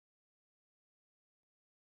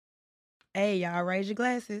Hey, y'all, raise your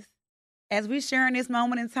glasses. As we sharing this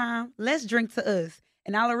moment in time, let's drink to us.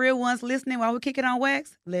 And all the real ones listening while we kick it on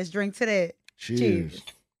wax, let's drink to that. Cheers.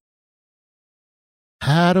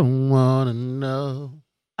 I don't want to know.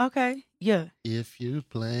 Okay, yeah. If you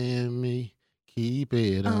playing me, keep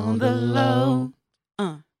it On the low.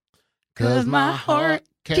 Cause my heart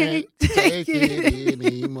can't take it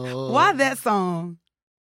anymore. Why that song?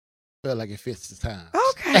 Felt like it fits the time.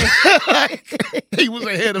 Okay. Like, he was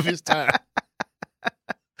ahead of his time.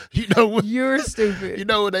 You know what? You're stupid. You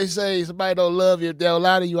know what they say? Somebody don't love you if they'll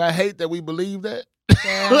lie to you. I hate that we believe that.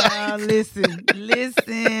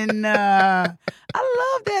 Listen. I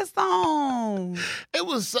love that song. It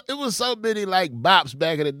was so many like bops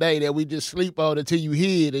back in the day that we just sleep on until you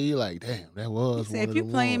hear it and you're like, damn, that was He said, one if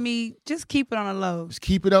you're playing ones. me, just keep it on the low. Just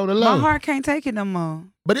keep it on the low. My heart can't take it no more.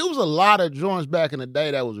 But it was a lot of joints back in the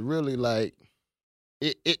day that was really like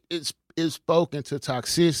it spoke into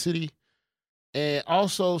toxicity and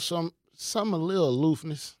also some a little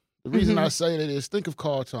aloofness. The reason I say that is think of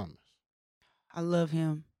Carl Thomas. I love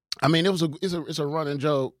him. I mean, it's a running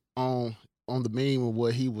joke on the meme of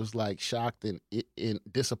where he was like shocked and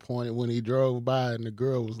disappointed when he drove by and the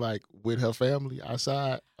girl was like with her family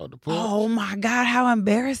outside on the porch. Oh my God, how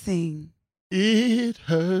embarrassing. It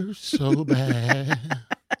hurts so bad.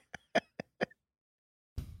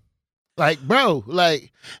 Like, bro,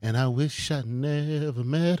 like, and I wish I never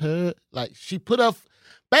met her. Like, she put up,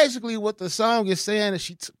 basically what the song is saying is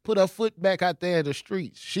she put her foot back out there in the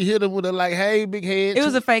streets. She hit him with a like, hey, big head. It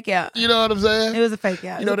was a fake out. You know what I'm saying? It was a fake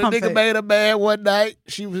out. You know, the nigga made her mad one night.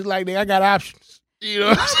 She was like, I got options. You know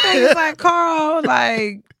what I'm saying? It's like, Carl,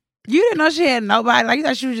 like, you didn't know she had nobody. Like, you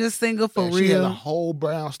thought she was just single for real. She had a whole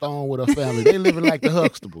brownstone with her family. They living like the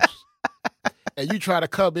Huxtables. And you try to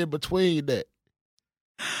come in between that.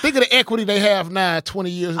 Think of the equity they have now,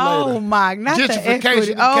 20 years later. Oh my, not the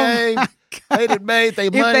equity. Came. They done made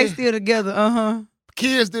their money. If they still together,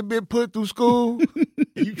 Kids that been put through school.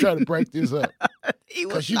 You try to break this up.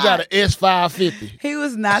 Because you not. got an S550. He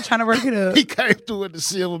was not trying to work it up. He came through in the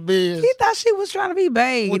silver Benz. He thought she was trying to be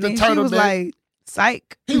babe. With the and turtleneck. She was like,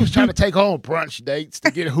 psych. He was trying to take home brunch dates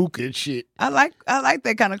to get hookah and shit. I like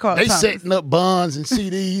that kind of Carl They Thomas. setting up bonds and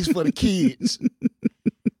CDs for the kids.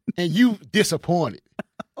 And you disappointed.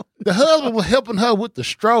 The husband was helping her with the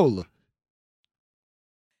stroller.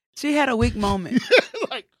 She had a weak moment.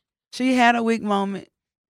 Like, she had a weak moment.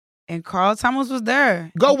 And Carl Thomas was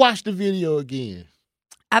there. go watch the video again.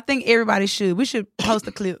 I think everybody should. We should post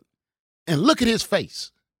a clip. And look at his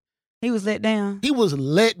face. He was let down. He was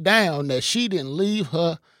let down that she didn't leave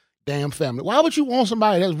her damn family. Why would you want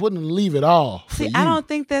somebody that wouldn't leave it all for you? I don't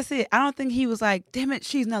think that's it. I don't think he was like, damn it,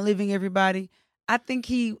 she's not leaving everybody. I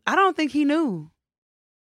don't think he knew.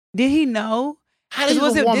 Did he know?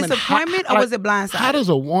 Was it disappointment or was it blindsided? How does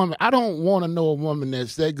a woman, I don't want to know a woman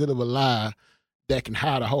that's that good of a liar that can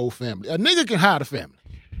hide a whole family. A nigga can hide a family.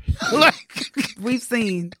 Like, we've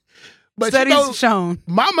seen. But studies have shown.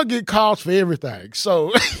 Mama get calls for everything.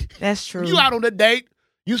 So that's true. You out on a date,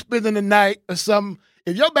 you spending the night or something.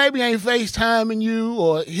 If your baby ain't FaceTiming you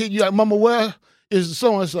or hit you like, Mama, where is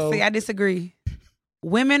so-and-so? See, I disagree.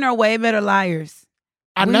 Women are way better liars.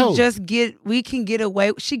 I know. We can get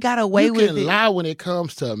away. She got away with it. You can lie when it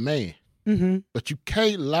comes to a man. Mm-hmm. But you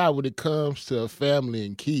can't lie when it comes to a family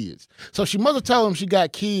and kids. So she must have told him she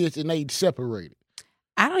got kids and they separated.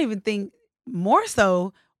 I don't even think more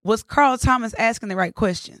so was Carl Thomas asking the right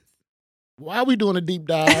questions. Why are we doing a deep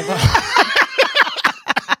dive?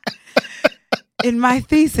 In my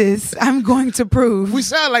thesis, I'm going to prove. We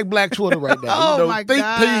sound like Black Twitter right now. Oh, my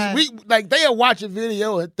God. Piece. They'll watch a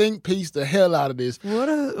video and think piece the hell out of this. What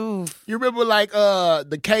a oof. You remember like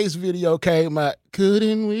the Case video came out.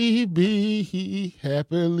 Couldn't we be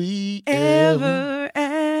happily ever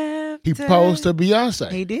after? He posed to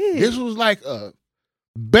Beyonce. He did. This was like a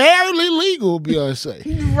barely legal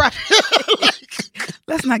Beyonce. Right.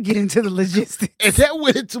 Let's not get into the logistics. And that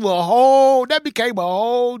went into that became a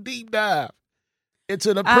whole deep dive.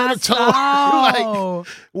 Into the predatory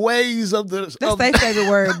ways of the. That's their favorite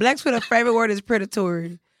word. Black Twitter favorite word is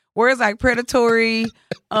predatory. Words like predatory,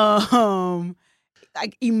 like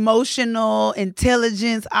emotional,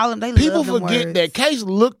 intelligence, all of them. They People love them forget words. that Case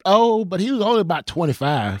looked old, but he was only about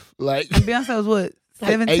 25. Like and Beyonce was what,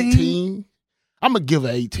 17? 18. I'm gonna give her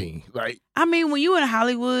 18. Like, I mean, when you in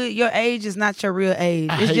Hollywood, your age is not your real age.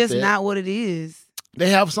 It's just not what it is.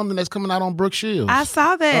 They have something that's coming out on Brooke Shields. I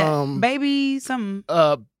saw that. Baby, something.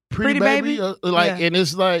 Pretty baby. And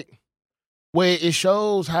it's like where it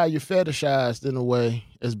shows how you're fetishized in a way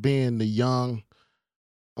as being the young,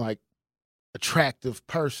 like attractive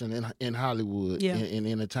person in Hollywood in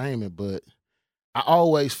entertainment. But I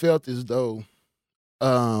always felt as though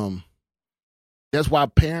that's why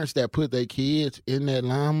parents that put their kids in that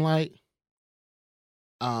limelight,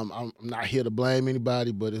 I'm not here to blame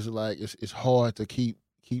anybody, but it's like it's hard to keep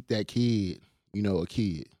that kid, a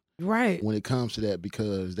kid. Right. When it comes to that,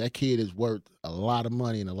 because that kid is worth a lot of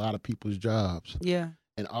money in a lot of people's jobs. Yeah.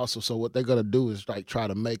 And also, so what they're gonna do is like try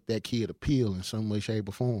to make that kid appeal in some way, shape,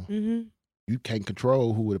 or form. Mm-hmm. You can't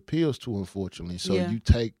control who it appeals to, unfortunately. So Yeah. you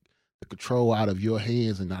take the control out of your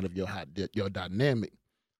hands and out of your dynamic.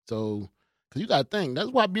 So, because you got to think, that's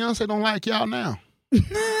why Beyonce don't like y'all now.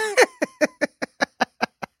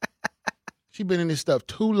 She been in this stuff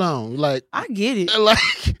too long. Like, I get it. Like,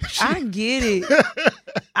 I get it.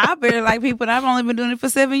 I barely like people that I've only been doing it for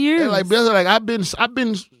 7 years. Like Beyonce, like I've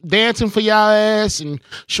been dancing for y'all ass and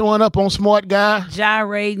showing up on Smart Guy,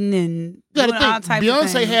 gyrating and doing all types of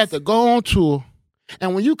Beyonce things. had to go on tour,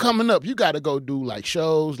 and when you coming up, you got to go do like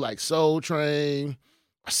shows like Soul Train,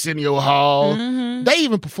 Arsenio Hall. Mm-hmm. They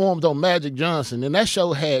even performed on Magic Johnson, and that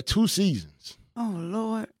show had 2 seasons. Oh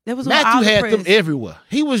Lord, that was Matthew had them everywhere.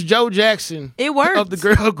 He was Joe Jackson. It worked of the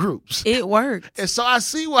girl groups. It worked, and so I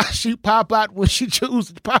see why she pop out when she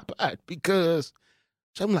chooses to pop out, because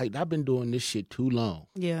I'm like, I've been doing this shit too long.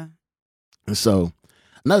 Yeah. And so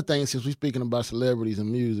another thing, since we're speaking about celebrities and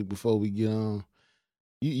music, before we get on,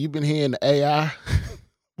 you've been hearing the AI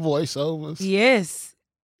voiceovers. Yes.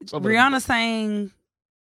 Rihanna sang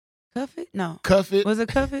 "Cuff It." No, "Cuff It." Was it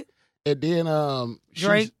 "Cuff It"? And then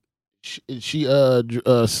Drake. She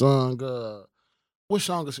sung what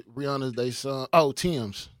song is Rihanna's they sung? Oh,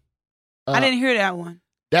 Tim's. I didn't hear that one.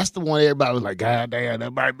 That's the one everybody was like, God damn,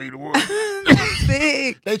 that might be the one.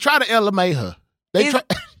 Sick. They try to elevate her.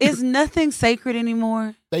 It's nothing sacred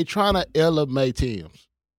anymore. They trying to elevate Tim's.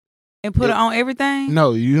 And put it on everything?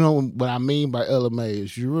 No, you know what I mean by elevate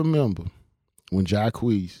is, you remember when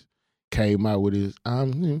Jacquees came out with his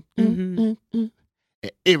and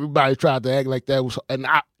everybody tried to act like that was, and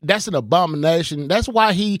that's an abomination. That's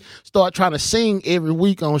why he started trying to sing every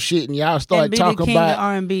week on shit, and y'all started talking about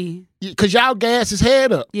R&B, because y'all gas his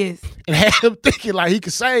head up, yes, and had him thinking like he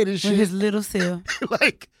could say this shit with his little self.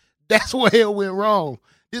 Like, that's where it went wrong.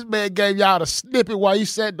 This man gave y'all the snippet while he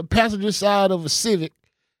sat the passenger side of a Civic.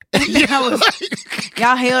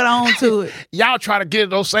 Y'all held on to it. Y'all try to get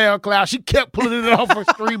it on SoundCloud. She kept pulling it off her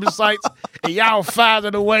streaming sites, and y'all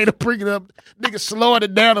finding a way to bring it up. Nigga slowing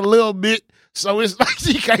it down a little bit, so it's like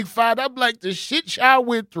she can't find. I'm like, the shit y'all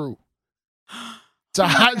went through to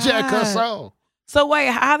hijack her song. So wait,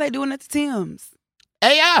 how are they doing it to Tim's?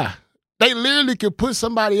 AI. They literally could put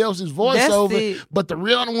somebody else's voice over it, but the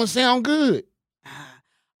real one sound good.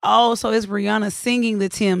 Oh, so it's Rihanna singing the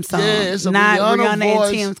Tim song. Yeah, it's a not Rihanna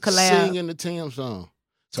and Tim's collab. Singing the Tim song.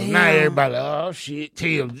 So now everybody like, oh shit,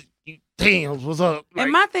 Tim's, what's up? Like,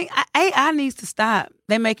 and my thing, AI needs to stop.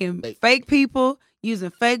 They making fake people, using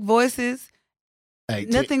fake voices.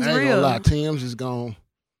 Nothing's I ain't real. Gonna lie, Tim's is gonna,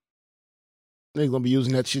 they're gonna be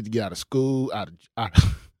using that shit to get out of school,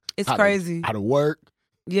 it's crazy. Out of work.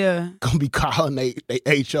 Yeah. Gonna be calling they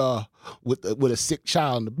HR with a sick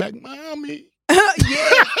child in the back, mommy.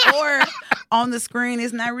 Yeah, or on the screen,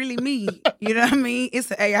 it's not really me. You know what I mean? It's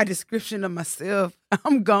an AI description of myself.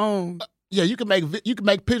 I'm gone. Yeah, you can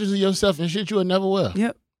make pictures of yourself and shit you'll never wear.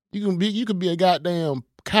 Yep. You can be a goddamn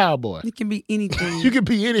cowboy. You can be anything. You can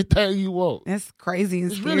be anything you want. That's crazy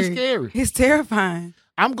and scary. It's really scary. It's terrifying.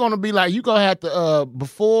 I'm gonna be like, you gonna have to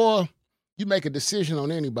before you make a decision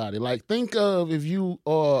on anybody. Like, think of if you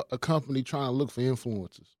are a company trying to look for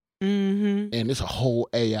influencers, and it's a whole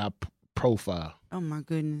AI profile. Oh my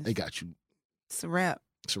goodness. They got you. It's a wrap.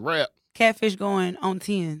 It's a wrap. Catfish going on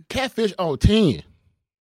 10. Catfish on 10.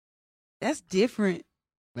 That's different.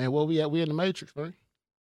 Man, where we at? We in the Matrix, man.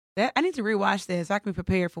 I need to rewatch that so I can be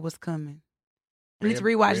prepared for what's coming. I need to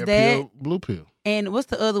Red rewatch that. Pill, Blue Pill. And what's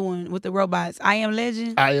the other one with the robots? I Am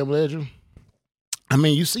Legend? I Am Legend. I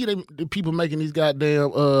mean, you see the people making these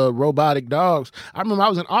goddamn robotic dogs. I remember I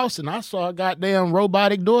was in Austin. I saw a goddamn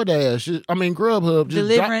robotic DoorDash. Grubhub.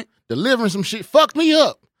 Just delivering some shit. Fucked me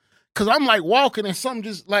up. Because I'm like walking and something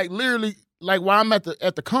just like literally like while I'm at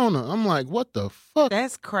the corner. I'm like, what the fuck?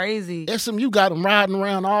 That's crazy. You got them riding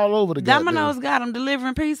around all over the goddamn. Domino's got them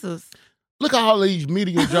delivering pizzas. Look at all these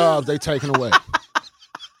media jobs they taking away.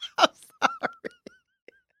 I'm sorry.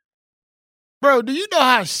 Bro, do you know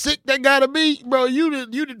how sick that gotta be? Bro, you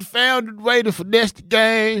done found a way to finesse the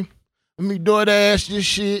game. DoorDash this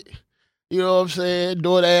shit. You know what I'm saying?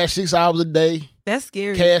 DoorDash 6 hours a day. That's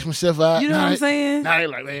scary. Cash myself out. You know what I'm saying? Now they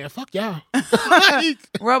like, man, fuck y'all.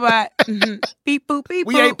 Robot. Beep, boop, beep,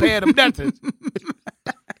 We boop. ain't paying them nothing.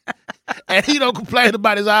 And he don't complain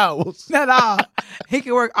about his hours. Not at all. He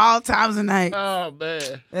can work all times of night. Oh,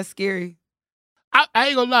 man. That's scary. I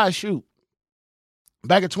ain't gonna lie, shoot.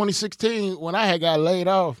 Back in 2016, when I had got laid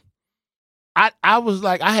off, I was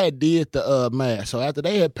like, I had did the math. So after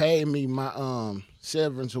they had paid me my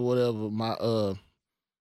severance or whatever, my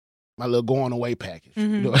little going away package.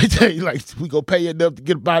 Mm-hmm. You know, I tell you, like, we go pay you enough to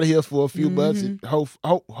get up out of here for a few months and hope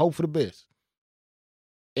for the best.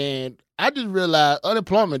 And I just realized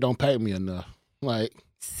unemployment don't pay me enough. Like,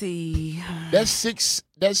 see, that's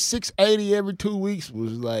 $680 every 2 weeks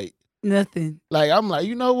was like nothing. Like, I'm like,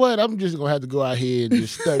 you know what? I'm just gonna have to go out here and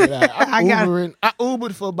just study it out. I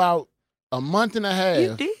Ubered for about a month and a half.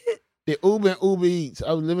 You did? Did Uber and Uber Eats.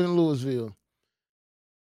 I was living in Louisville.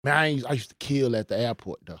 Man, I used to kill at the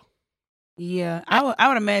airport though. Yeah, I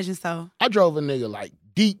would imagine so. I drove a nigga like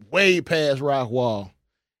deep, way past Rockwall.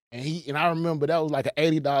 And I remember that was like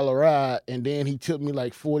an $80 ride, and then he tipped me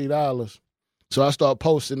like $40. So I started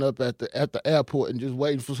posting up at the airport and just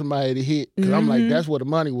waiting for somebody to hit. Because I'm like, that's where the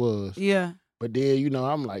money was. Yeah. But then, you know,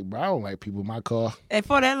 I'm like, bro, I don't like people in my car. And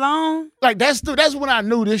for that long? Like, that's when I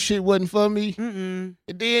knew this shit wasn't for me. Mm-mm.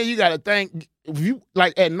 And then you got to think, if you,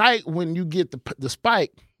 like, at night when you get the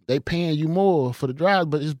spike, they paying you more for the drive,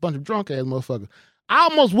 but it's a bunch of drunk ass motherfuckers. I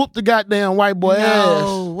almost whooped the goddamn white boy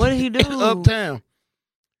ass. What did he do? Uptown.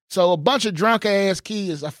 So a bunch of drunk ass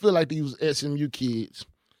kids, I feel like these was SMU kids.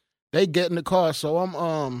 They get in the car, so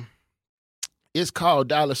I'm it's called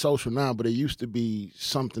Dollar Social now, but it used to be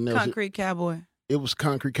something else. Concrete Cowboy. It was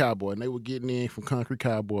Concrete Cowboy, and they were getting in from Concrete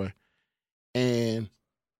Cowboy. And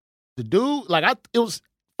the dude, it was,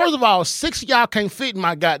 first of all, 6 of y'all can't fit in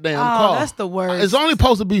my goddamn car. Oh, that's the worst. It's only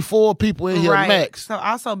supposed to be 4 people in here max. So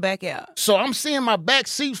also back out. So I'm seeing my back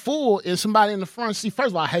seat full and somebody in the front seat.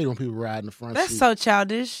 First of all, I hate when people ride in the front seat. That's so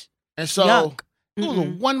childish. And so Yuck. it was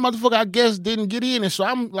one motherfucker, I guess, didn't get in. And so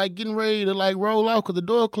I'm like getting ready to like roll out because the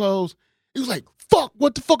door closed. He was like, fuck,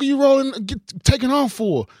 what the fuck are you taking off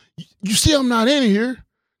for? You see I'm not in here.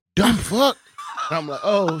 Dumb fuck. And I'm like,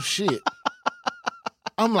 oh shit.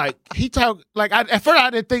 I'm like, at first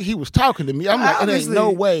I didn't think he was talking to me. I'm like, it ain't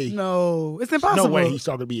no way. No, it's impossible. No way he's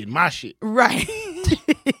talking to me in my shit. Right.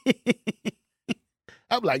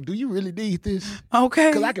 I'm like, do you really need this?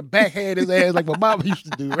 Okay. Because I can backhand his ass like my mama used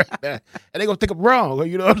to do right now. And they going to think I'm wrong.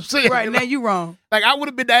 You know what I'm saying? Right, now you wrong. Like, I would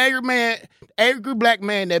have been the angry black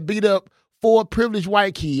man that beat up 4 privileged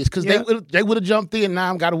white kids because they would have jumped in. Now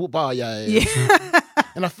I'm got to whoop all y'all ass. Yeah.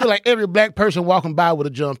 And I feel like every black person walking by would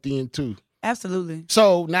have jumped in too. Absolutely.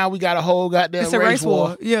 So now we got a whole goddamn race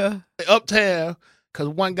war. Yeah. Uptown. Because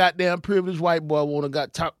one goddamn privileged white boy want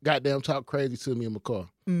to goddamn talk crazy to me in my car.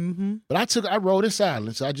 Mm-hmm. But I rode in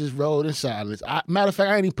silence. I just rode in silence. Matter of fact,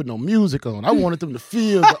 I ain't even put no music on. I wanted them to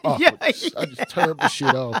feel the awkwardness. I just turned the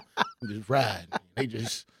shit off and just ride. They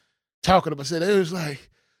just talking about it. It was like,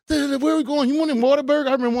 where are we going? You want a Whataburger?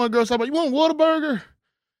 I remember one girl talking about, you want a Whataburger?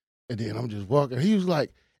 And then I'm just walking. He was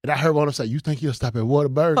like, and I heard one of them say, you think he'll stop at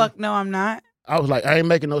Whataburger? Fuck no, I'm not. I was like, I ain't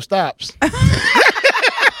making no stops.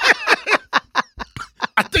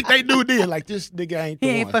 I think they knew then, like, this nigga ain't the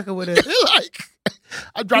He ain't one. fucking with us. Like,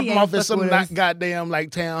 I dropped him off at some with us. goddamn, like,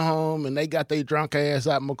 townhome, and they got their drunk ass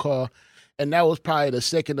out my car. And that was probably the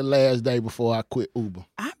second to last day before I quit Uber.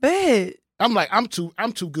 I bet. I'm like, I'm too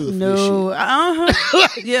good for No. this shit.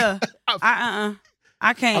 Like, Yeah.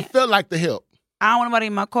 I can't. I felt like the help. I don't want nobody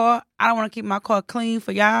in my car. I don't want to keep my car clean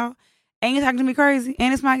for y'all. Ain't you talking to me crazy?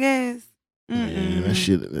 And it's my gas. Man, that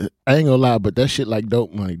shit, I ain't gonna lie, but that shit like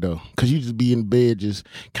dope money though. Cause you just be in bed, just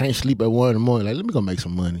can't sleep at 1 in the morning. Like, let me go make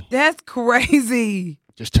some money. That's crazy.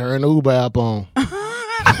 Just turn the Uber app on.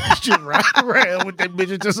 Just ride around with that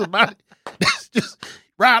bitch until somebody, just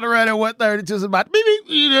ride around at 1:30 until somebody, beep, beep,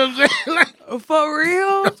 you know what I'm saying? Like, for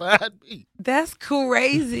real? that's how I'd be. That's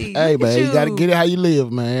crazy. Hey, Look man, at you gotta get it how you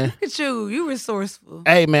live, man. Look at you. You resourceful.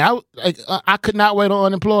 Hey, man, I could not wait on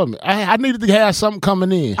unemployment. I needed to have something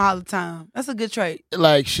coming in. All the time. That's a good trait.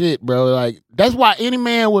 Like, shit, bro. Like, that's why any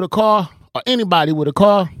man with a car or anybody with a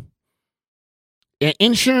car and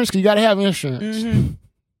insurance, because you got to have insurance. Mm-hmm.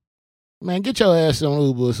 Man, get your ass on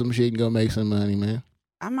Uber or some shit and go make some money, man.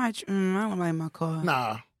 I don't like my car.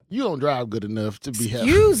 Nah, you don't drive good enough to be happy.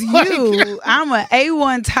 Excuse you. I'm an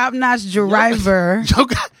A1 top-notch driver.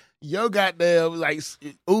 Your goddamn, like,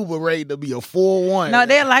 Uber rate to be a 4.1. No,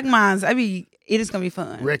 they're like mine. It is going to be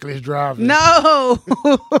fun. Reckless driving. No.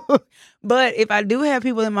 But if I do have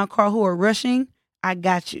people in my car who are rushing, I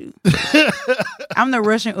got you. I'm the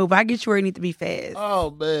rushing Uber. I get you where you need to be fast.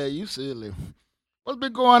 Oh, man, you silly. What's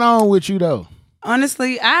been going on with you, though?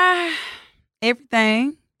 Honestly,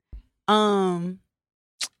 everything.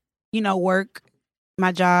 Work.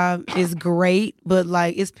 my job is great, but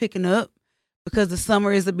like it's picking up because the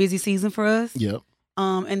summer is a busy season for us. Yep.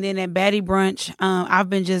 And then at Baddie Brunch, I've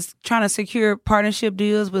been just trying to secure partnership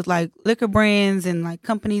deals with like liquor brands and like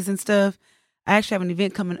companies and stuff. I actually have an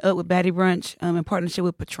event coming up with Baddie Brunch in partnership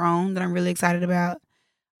with Patron that I'm really excited about.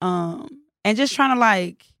 And just trying to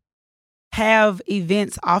like have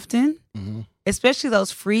events often, especially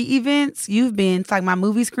those free events. You've been to like my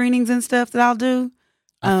movie screenings and stuff that I'll do.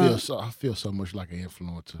 I feel so much like an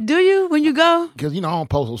influencer. Do you when you go? Because I don't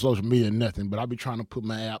post on social media or nothing, but I be trying to put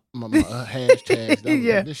my hashtags.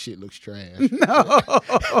 Like, this shit looks trash. No,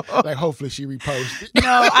 like hopefully she reposts it.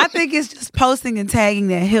 No, I think it's just posting and tagging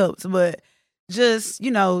that helps. But just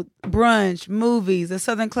brunch, movies, a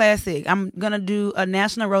Southern classic. I'm gonna do a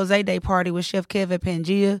National Rosé Day party with Chef Kev at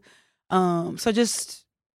Pangea. So just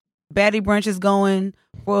Baddie Brunch is going.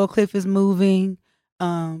 Royal Cliff is moving.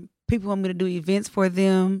 People want me to do events for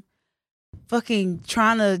them. Fucking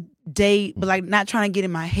trying to date, but like not trying to get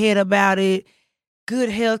in my head about it. Good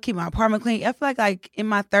health, keep my apartment clean. I feel like in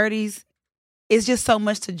my 30s, it's just so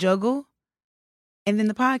much to juggle. And then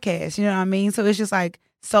the podcast, you know what I mean? So it's just like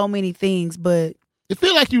so many things, but it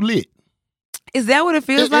feel like you lit. Is that what it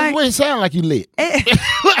feels like? It sound like you lit.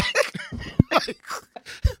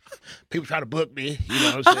 People try to book me, you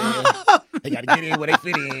know what I'm saying? They got to get in where they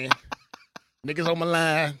fit in. Niggas on my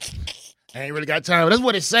line. I ain't really got time. That's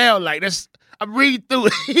what it sounds like. I'm reading through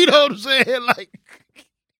it. You know what I'm saying? Like,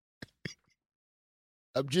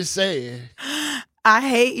 I'm just saying. I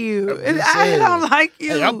hate you. I don't like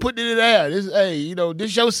you. Hey, I'm putting it out.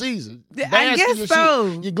 This your season. I guess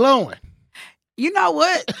so. You're glowing. You know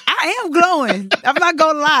what? I am glowing. I'm not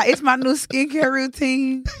gonna lie. It's my new skincare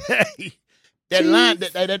routine.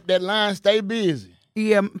 That line stay busy.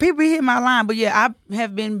 Yeah, people hit my line, but yeah, I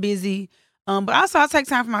have been busy. But also I take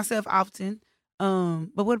time for myself often.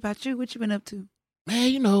 But what about you? What you been up to?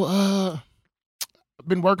 Man, I've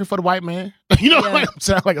been working for the white man. Like I'm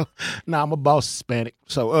sound like I'm a boss Hispanic.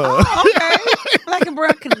 So okay. Like a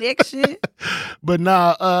brown connection. But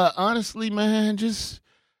honestly, man, just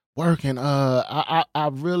working. I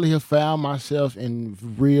really have found myself in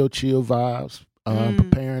real chill vibes.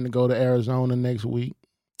 Preparing to go to Arizona next week.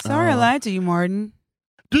 Sorry I lied to you, Martin.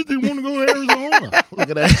 Just didn't want to go to Arizona. Look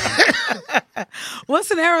at that. What's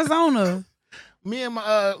in Arizona? Me and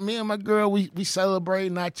my girl, we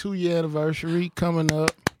celebrating our 2-year anniversary coming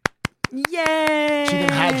up. Yay! She done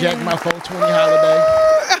hijacked my 420 holiday.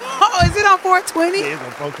 Oh, is it on 420? Yeah, it's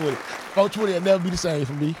on 420. 420 will never be the same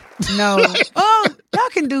for me. No. Oh, y'all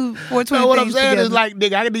can do 420. No, what I'm saying together. is like,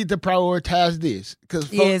 nigga, I need to prioritize this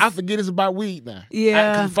because I forget it's about weed now.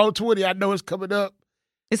 Yeah. 420, I know it's coming up.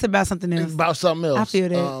 It's about something else. It's about something else. I feel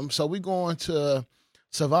that. So we going to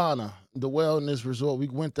Savannah, the wellness resort. We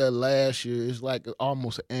went there last year. It's like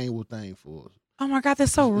almost an annual thing for us. Oh my God,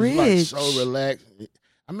 that's so rich. It's like so relaxed.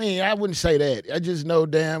 I mean, I wouldn't say that. I just know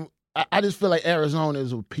I just feel like Arizona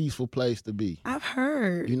is a peaceful place to be. I've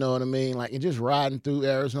heard. You know what I mean? Like, and just riding through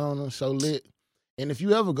Arizona, so lit. And if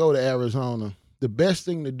you ever go to Arizona, the best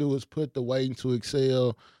thing to do is put the Waiting to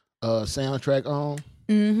Excel soundtrack on.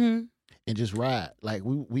 Mm-hmm. And just ride. Like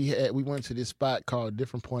we went to this spot called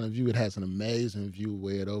Different Point of View. It has an amazing view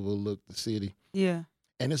where it overlooked the city. Yeah.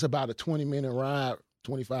 And it's about a 20-minute ride,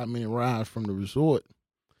 25-minute ride from the resort.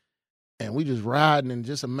 And we just riding and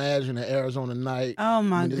just imagine the Arizona night. Oh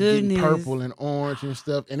my Getting goodness. purple and orange and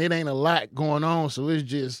stuff. And it ain't a lot going on. So it's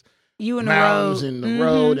just you and mountains the road. and the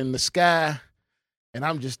road and the sky. And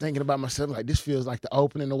I'm just thinking about myself like this feels like the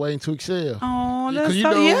opening the Waiting to Excel. Oh, that's yeah,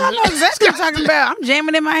 I know exactly what you're talking about. I'm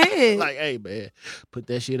jamming in my head. Like, hey man, put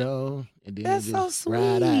that shit on and then that's just so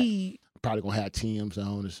ride out. I'm probably gonna have Tim's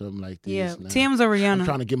on or something like this. Yeah, now. Tim's or Rihanna. I'm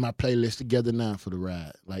trying to get my playlist together now for the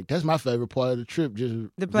ride. Like that's my favorite part of the trip, just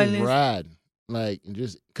the playlist, just riding. Like and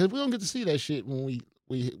just because we don't get to see that shit when we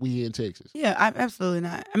here in Texas. Yeah, absolutely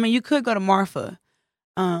not. I mean, you could go to Marfa.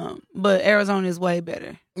 But Arizona is way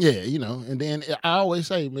better. Yeah, and then I always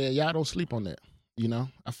say, man, y'all don't sleep on that.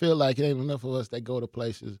 I feel like it ain't enough of us that go to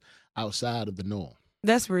places outside of the norm.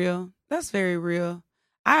 That's real. That's very real.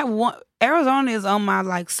 Arizona is on my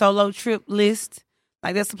like solo trip list.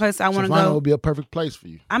 Like that's the place I want to go. Savannah would be a perfect place for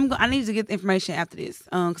you. I need to get the information after this.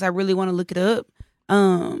 Because I really want to look it up.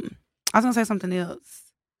 I was gonna say something else.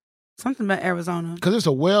 Something about Arizona. Because it's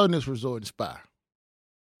a wellness resort and spa.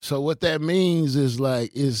 So what that means is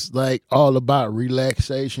it's all about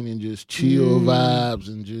relaxation and just chill vibes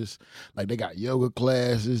and just like they got yoga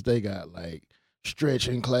classes, they got like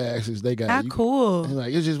stretching classes, they got cool. And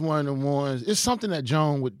like it's just one of them ones. It's something that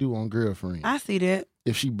Joan would do on Girlfriend. I see that.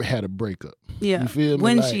 If she had a breakup. Yeah. You feel me?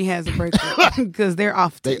 When Like, she has a breakup. Because they're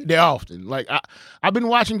often. they're often. Like, I've been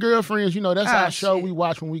watching Girlfriends. You know, that's our show shit. we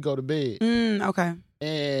watch when we go to bed. Okay.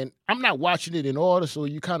 And I'm not watching it in order, so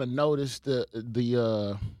you kind of notice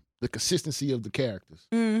the consistency of the characters.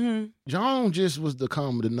 Mm-hmm. Joan just was the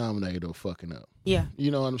common denominator of fucking up. Yeah. You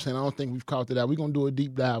know what I'm saying? I don't think we've caught it out. We're going to do a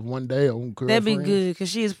deep dive one day on Girlfriends. That'd be good because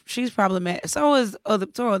she's problematic. So are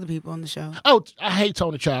other people on the show. Oh, I hate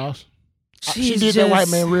Tony Childs. She did She's that white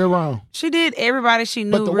man real wrong. She did everybody she knew.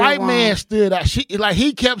 But the real white wrong. man stood out.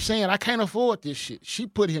 He kept saying, I can't afford this shit. She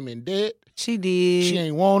put him in debt. She did. She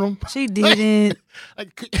ain't want him. She didn't.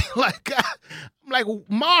 I'm like,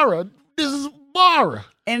 Mara, this is Mara.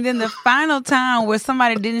 And then the final time where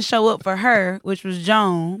somebody didn't show up for her, which was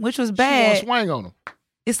Joan, which was bad. She want to swing on him.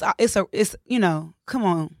 It's come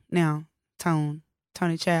on now,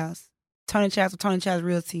 Tony Childs with Tony Childs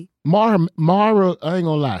Realty. Mara, I ain't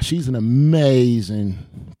gonna lie, she's an amazing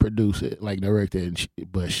producer, like director,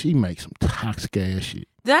 but she makes some toxic ass shit.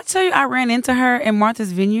 Did I tell you I ran into her in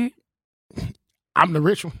Martha's Vineyard? I'm the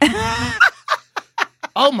rich one.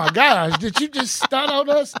 Oh my gosh, did you just stun on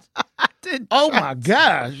us? Oh my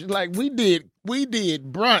gosh, like we did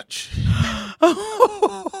brunch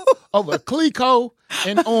over Clico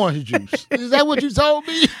and orange juice. Is that what you told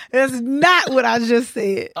me? That's not what I just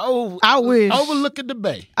said. Oh, I wish. Overlooking the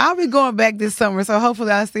bay. I'll be going back this summer, so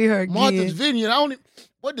hopefully I'll see her again. Martha's Vineyard.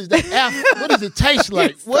 What does that? What does it taste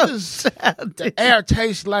like? What does the air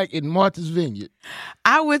taste like in Martha's Vineyard?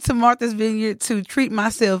 I went to Martha's Vineyard to treat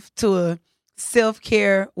myself to a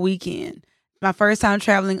self-care weekend. My first time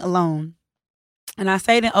traveling alone. And I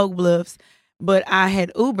stayed in Oak Bluffs, but I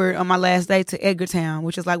had Ubered on my last day to Edgartown,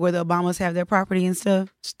 which is like where the Obamas have their property and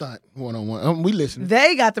stuff. Stunt one-on-one. We listening.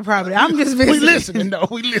 They got the property. I'm just visiting. We listening. No,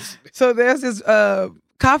 we listening. So there's this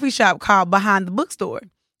coffee shop called Behind the Bookstore.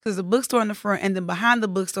 There's a bookstore in the front, and then behind the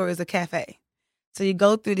bookstore is a cafe. So you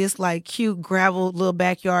go through this like cute gravel little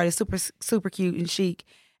backyard. It's super, super cute and chic.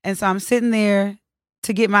 And so I'm sitting there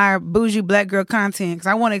to get my bougie black girl content because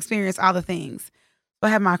I want to experience all the things. So I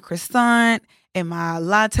have my croissant and my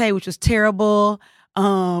latte, which was terrible.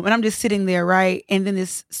 And I'm just sitting there, right? And then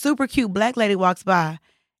this super cute black lady walks by,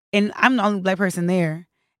 and I'm the only black person there.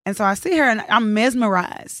 And so I see her, and I'm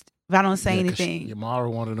mesmerized if I don't say anything. Yamara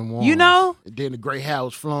wanted them ones. You know? And then the gray hair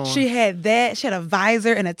was flowing. She had that. She had a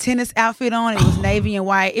visor and a tennis outfit on. It was navy and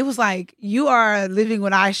white. It was like, you are living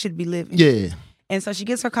what I should be living. Yeah. And so she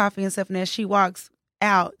gets her coffee and stuff, and as she walks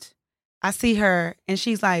out, I see her, and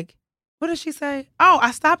she's like, what did she say? Oh,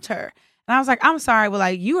 I stopped her. And I was like, I'm sorry, but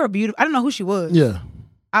like, you are beautiful. I didn't know who she was. Yeah.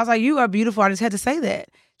 I was like, you are beautiful. I just had to say that.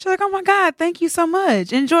 She's like, oh my God, thank you so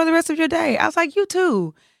much. Enjoy the rest of your day. I was like, you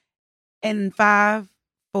too. And 5,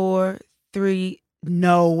 4, 3,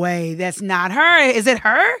 no way. That's not her. Is it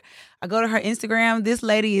her? I go to her Instagram. This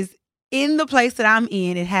lady is in the place that I'm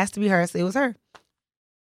in. It has to be her. So it was her.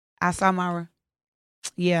 I saw Mara.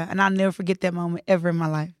 Yeah. And I'll never forget that moment ever in my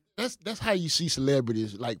life. That's how you see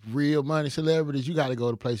celebrities, like real money celebrities. You got to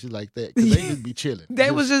go to places like that because they just be chilling.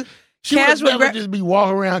 Was just she casual. Would never just be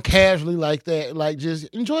walking around casually like that. Like, just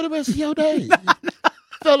enjoy the rest of your day,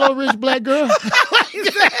 fellow rich black girl.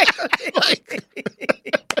 Exactly.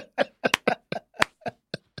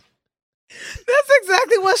 That's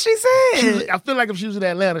exactly what she said. I feel like if she was in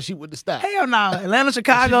Atlanta, she wouldn't stop. Hell no, Atlanta,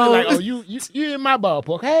 Chicago. Like, oh, you in my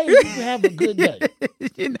ballpark? Hey, you have a good day.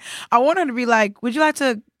 I want her to be like, would you like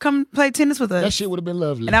to come play tennis with us? That shit would have been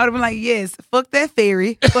lovely. And I would have been like, yes. Fuck that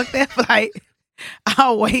ferry. Fuck that flight.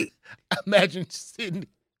 I'll wait. Imagine sitting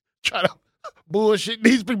trying to bullshit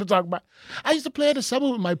these people talking about. I used to play in the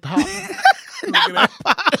summer with my pop. Not my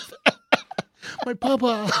pop. My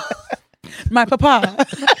papa. My papa.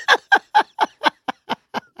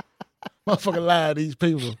 Motherfucker lie to these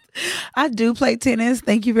people. I do play tennis.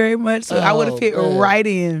 Thank you very much. So I would have fit right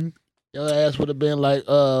in. Your ass would have been like,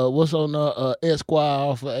 what's on the Esquire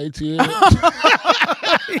off of ATL?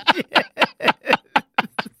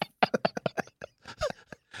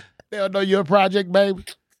 They'll know you're a project, baby.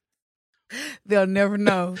 They'll never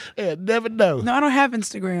know. They'll never know. No, I don't have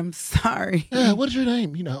Instagram. Sorry. What's your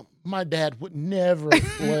name? You know, my dad would never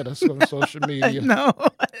let us on social media. No,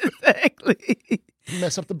 exactly.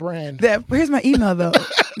 Mess up the brand. Here's my email though.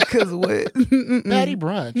 Because what? Patty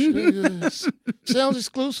Brunch. Sounds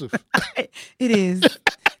exclusive. It is.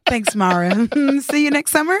 Thanks, Mara. See you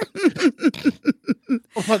next summer.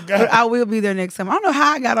 Oh my God. But I will be there next summer. I don't know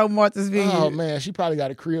how I got on Martha's Vineyard. Oh man, she probably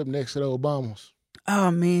got a crib next to the Obamas.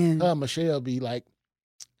 Oh man. Michelle be like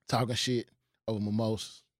talking shit over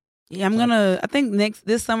mimosas. Yeah, I think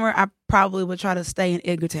this summer I probably would try to stay in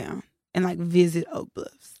Edgartown and like visit Oak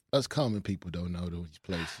Bluffs. Us common people don't know those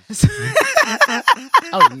places. I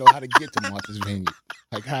don't know how to get to Martha's Vineyard.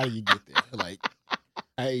 Like, how do you get there? Like,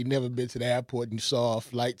 I ain't never been to the airport and saw a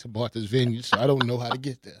flight to Martha's Vineyard, so I don't know how to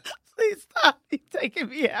get there. Please stop. You're taking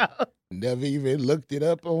me out. Never even looked it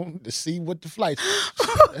up to see what the flights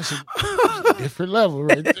were. That's a different level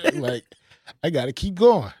right there. Like, I got to keep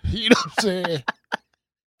going. You know what I'm saying?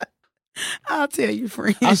 I'll tell you,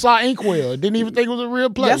 friend. I saw Inkwell. Didn't even think it was a real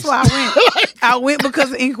place. That's why I went. I went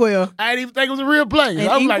because of Inkwell. I didn't even think it was a real place. And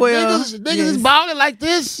I was Inkwell, like, niggas is balling like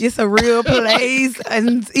this. It's a real place.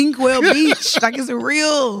 And Inkwell Beach. Like, it's a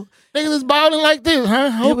real. Niggas is balling like this,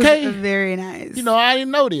 huh? Okay. It was very nice. You know, I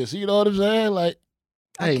didn't know this. You know what I'm saying? Like,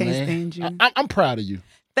 I hey, can't man, stand you. I'm proud of you.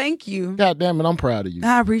 Thank you. God damn it, I'm proud of you.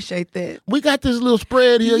 I appreciate that. We got this little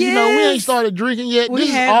spread here. Yes. You know, we ain't started drinking yet. This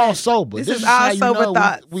is all sober. This is all sober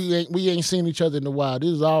thoughts. We ain't seen each other in a while.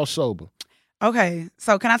 This is all sober. Okay,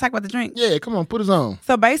 so can I talk about the drink? Yeah, come on, put us on.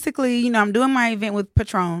 So basically, you know, I'm doing my event with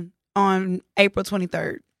Patron on April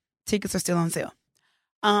 23rd. Tickets are still on sale.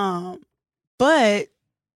 But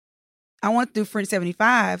I want to do French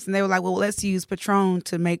 75s, and they were like, well, let's use Patron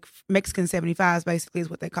to make Mexican 75s, basically is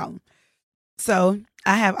what they call them. So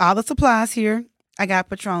I have all the supplies here. I got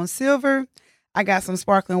Patron Silver. I got some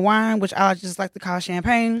sparkling wine, which I just like to call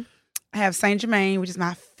champagne. I have Saint Germain, which is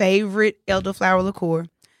my favorite elderflower liqueur.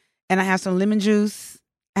 And I have some lemon juice.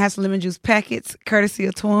 I have some lemon juice packets, courtesy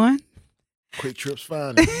of Twan. Quick Trip's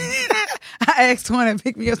fine. I asked Twan to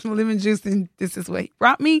pick me up some lemon juice, and this is what he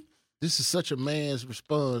brought me. This is such a man's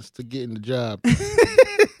response to getting the job.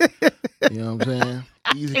 You know what I'm saying?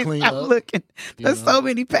 Easy clean up. I'm looking. There's so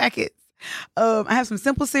many packets. I have some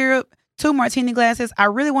simple syrup, 2 martini glasses. I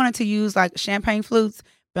really wanted to use like champagne flutes,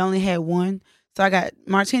 but I only had 1. So I got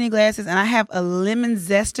martini glasses, and I have a len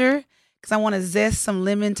zester because I want to zest some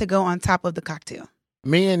lemon to go on top of the cocktail.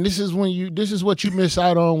 Man, this is what you miss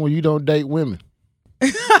out on when you don't date women.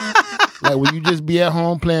 Like when you just be at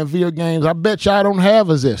home playing video games. I bet y'all don't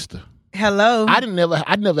have a zester. Hello. I never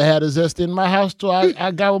had a zester in my house till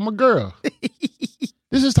I got with my girl.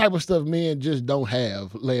 This is type of stuff men just don't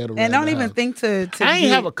have laying around. And don't even think to I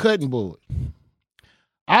ain't have a cutting board.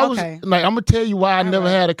 I'm gonna tell you why I never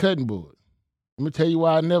had a cutting board.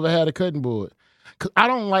 Cause I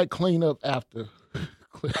don't like clean up after.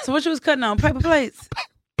 So what you was cutting on? Paper plates?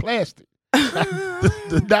 Plastic.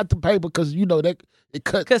 Not the paper, because you know that it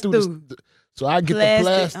cuts through. So I get the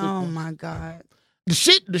plastic. Oh my God. The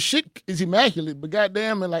shit is immaculate, but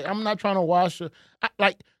goddamn it, like I'm not trying to wash her.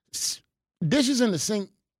 Dishes in the sink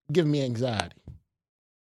give me anxiety.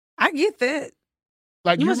 I get that.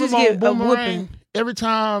 Like you you must just remember get a Boomerang? whooping. Every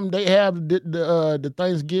time they have the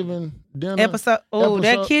Thanksgiving dinner episode,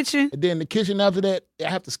 that kitchen. And then the kitchen after that, I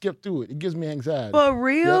have to skip through it. It gives me anxiety. For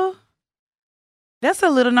real? Yep. That's a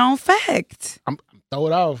little known fact. I'm throw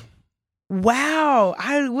it off. Wow,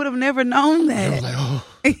 I would have never known that. I was like, oh.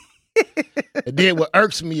 And then what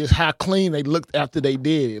irks me is how clean they looked after they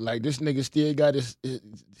did it. Like, this nigga still got his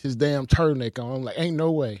damn turtleneck on. I'm like, ain't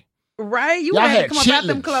no way. Right? You had to come about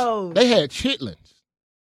them clothes. They had chitlins.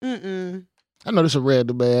 I know this is a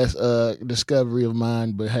random ass discovery of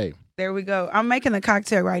mine, but hey. There we go. I'm making a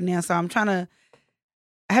cocktail right now, so I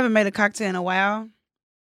haven't made a cocktail in a while.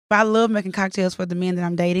 But I love making cocktails for the men that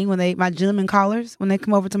I'm dating, my gentlemen callers, when they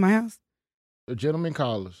come over to my house. The gentlemen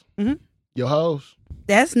callers. Mm-hmm. Your hoes?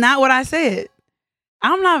 That's not what I said.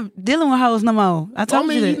 I'm not dealing with hoes no more. I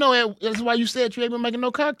told you that. You know, that's why you said you ain't been making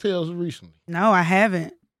no cocktails recently. No, I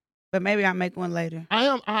haven't. But maybe I'll make one later.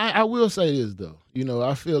 I will say this, though. You know,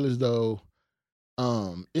 I feel as though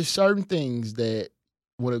it's certain things that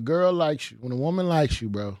when a girl likes you, when a woman likes you,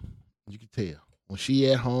 bro, you can tell. When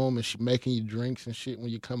she at home and she making you drinks and shit when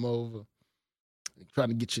you come over, trying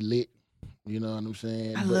to get you lit. You know what I'm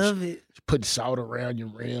saying? I love it. She putting salt around your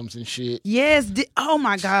rims and shit. Yes. Oh,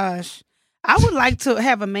 my gosh. I would like to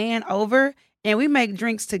have a man over and we make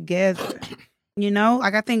drinks together. You know?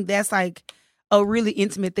 Like, I think that's like a really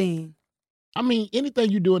intimate thing. I mean,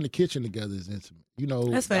 anything you do in the kitchen together is intimate. You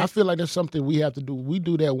know, I feel like that's something we have to do. We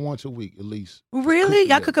do that once a week at least. Really?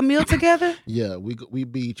 Y'all cook a meal together? Yeah, we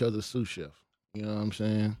be each other's sous chef. You know what I'm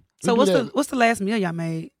saying? So what's the last meal y'all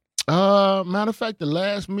made? Matter of fact, the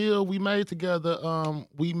last meal we made together,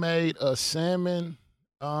 we made a salmon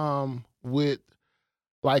with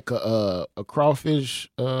like a crawfish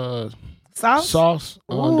sauce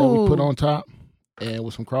that we put on top, and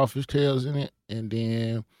with some crawfish tails in it, and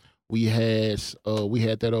then we had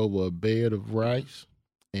that over a bed of rice,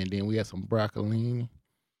 and then we had some broccolini.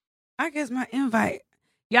 I guess my invite.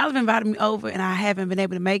 Y'all have invited me over, and I haven't been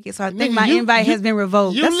able to make it, so I think my invite has been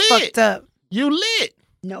revoked. That's lit. Fucked up. You lit.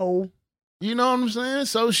 No. You know what I'm saying?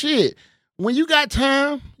 So shit. when you got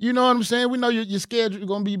time, you know what I'm saying? We know your schedule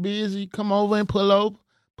gonna be busy. Come over and pull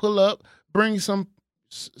up, bring some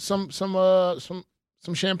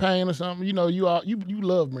champagne or something. You know, you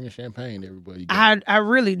love bringing champagne to everybody. I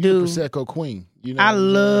really do. You're a Prosecco queen. You know, I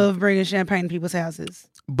love bringing champagne to people's houses.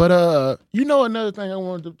 But you know another thing I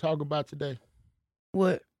wanted to talk about today.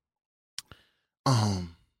 What?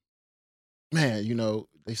 Man, you know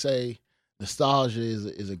they say nostalgia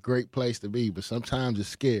is a great place to be, but sometimes it's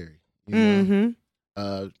scary. You know?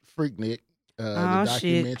 Freaknik, the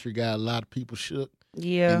documentary got a lot of people shook.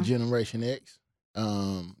 Yeah. In Generation X,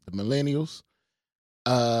 the millennials.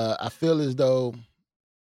 I feel as though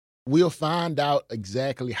we'll find out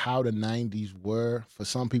exactly how the 90s were for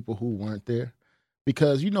some people who weren't there.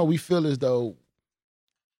 Because, you know, we feel as though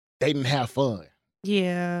they didn't have fun.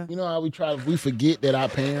 Yeah. You know how we forget that our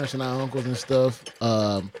parents and our uncles and stuff,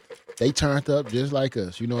 they turned up just like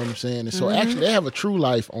us. You know what I'm saying? And so actually they have a true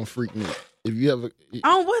life on Freaknik. If you ever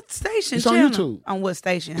on what station? It's on YouTube. On what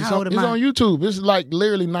station? It's on YouTube. It's like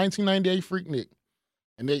literally 1998 Freaknik.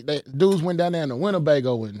 And they dudes went down there in a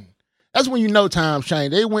Winnebago, and that's when you know times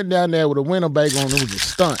change. They went down there with a Winnebago, and it was a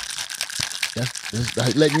stunt. That's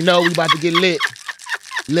like letting you know we about to get lit.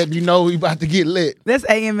 Letting you know we about to get lit. That's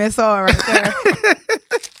AMSR right there.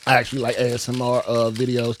 I actually like ASMR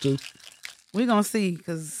videos too. We gonna see,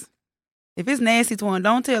 because if it's nasty to one,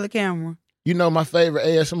 don't tell the camera. You know my favorite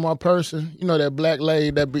ASMR person. You know that black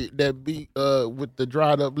lady that be with the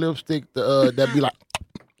dried up lipstick. That be like.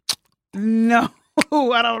 No.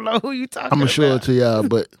 I don't know who you talking about. I'm gonna show it to y'all,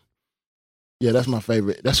 but yeah, that's my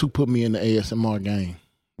favorite. That's who put me in the ASMR game.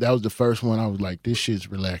 That was the first one. I was like, this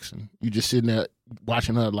shit's relaxing. You just sitting there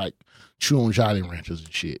watching her like chew on Jolly Ranchers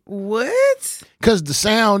and shit. What? Because the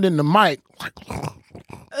sound in the mic, like,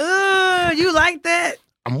 you like that?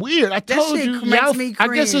 I'm weird. I told you. Makes me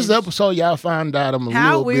cringe. I guess this episode y'all find out I'm a little bit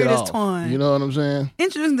off. How weird is Twan? You know what I'm saying?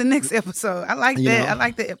 Introduce the next episode. I like that. I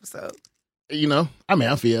like the episode. You know, I mean,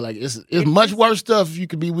 I feel like it's much worse stuff you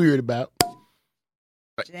could be weird about.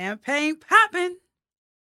 Champagne popping.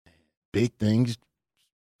 Big things.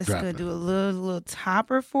 Let's go do a little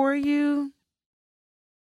topper for you.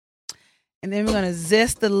 And then we're going to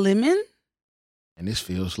zest the lemon. And this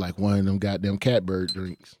feels like one of them goddamn catbird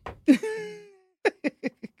drinks. And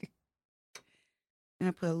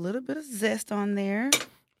I put a little bit of zest on there.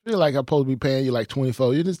 I feel like I'm supposed to be paying you like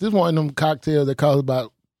 $24. This one of them cocktails that cost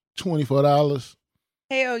about $24.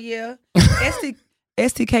 Hell yeah.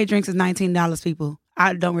 STK drinks is $19, people.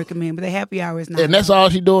 I don't recommend, but the happy hour is $9. And that's all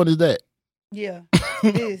she doing is that. Yeah,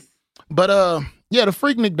 it is. But yeah, the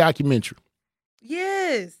Freaknik documentary.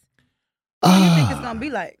 Yes. What do you think it's gonna be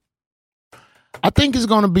like? I think it's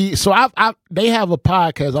gonna be so. They have a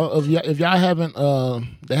podcast. If y'all haven't,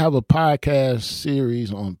 they have a podcast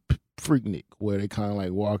series on Freaknik where they kind of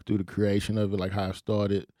like walk through the creation of it, like how it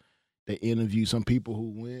started. They interview some people who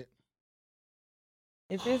went.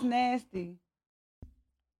 If it's nasty,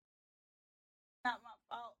 not my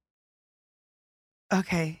fault.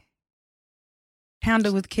 Okay.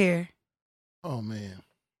 Handle with care. Oh man.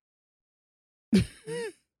 It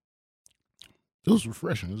was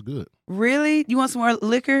refreshing. It's good. Really? You want some more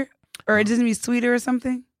liquor? Or it doesn't be sweeter or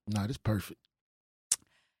something? Nah, it's perfect.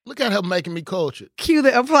 Look at her making me cultured. Cue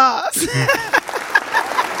the applause.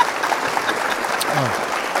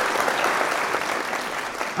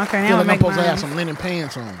 Okay, now I'm supposed to have some linen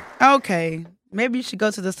pants on. Okay. Maybe you should go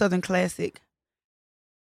to the Southern Classic.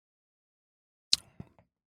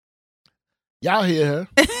 Y'all hear her.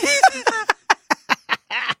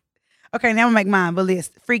 Okay, now I'm gonna make mine, but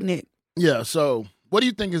list Freaknik. Yeah, so what do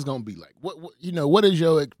you think it's gonna be like? What is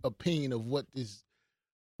your opinion of what this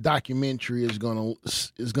documentary is gonna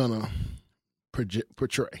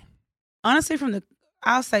portray? Honestly,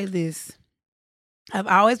 I'll say this. I've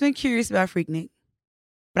always been curious about Freaknik,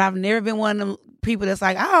 but I've never been one of them people that's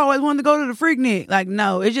like, I always wanted to go to the Freaknik. Like,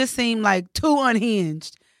 no, it just seemed like too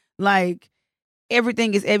unhinged. Like,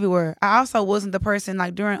 everything is everywhere. I also wasn't the person,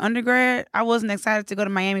 like, during undergrad, I wasn't excited to go to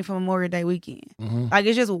Miami for Memorial Day weekend. Mm-hmm. Like,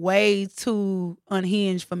 it's just way too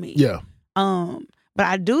unhinged for me. Yeah. But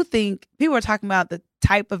I do think people are talking about the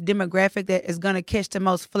type of demographic that is going to catch the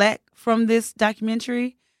most flack from this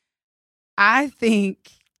documentary. I think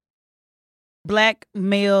Black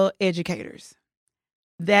male educators.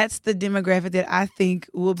 That's the demographic that I think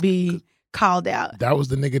will be called out. That was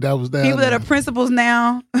the nigga that was down People that are principals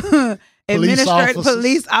now. Administrators,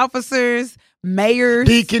 police officers, mayors,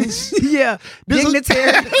 deacons, yeah,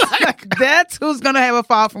 dignitaries. Like, that's who's gonna have a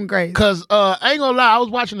fall from grace. Because I ain't gonna lie, I was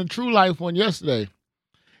watching the True Life one yesterday,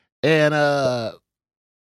 and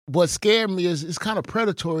what scared me is it's kind of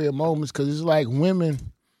predatory at moments because it's like women.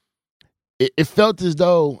 it felt as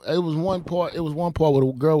though it was one part. It was one part where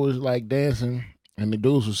the girl was like dancing, and the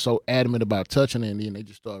dudes was so adamant about touching her, and then they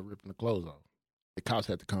just started ripping the clothes off. The cops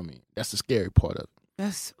had to come in. That's the scary part of it.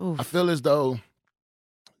 That's. Oof. I feel as though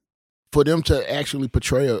for them to actually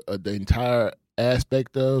portray the entire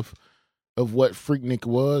aspect of what Freaknik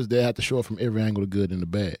was, they had to show it from every angle, the good and the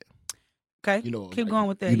bad. Okay, keep going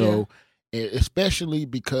with that. And especially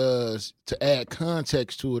because to add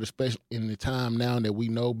context to it, especially in the time now that we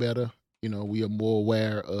know better, we are more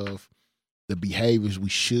aware of the behaviors we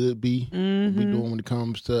should be doing when it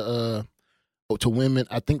comes to women.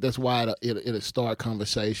 I think that's why it'll start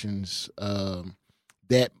conversations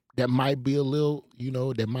that might be a little,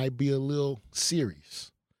 that might be a little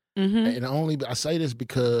serious. And I say this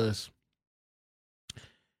because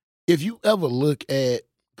if you ever look at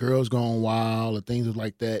Girls Gone Wild or things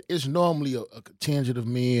like that, it's normally a contingent of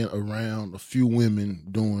men around a few women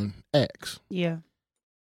doing acts. Yeah.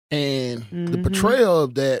 And the portrayal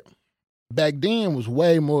of that back then was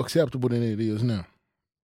way more acceptable than it is now.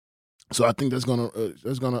 So I think that's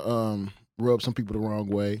gonna rub some people the wrong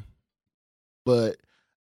way. But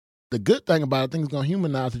the good thing about it, I think it's gonna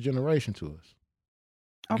humanize the generation to us.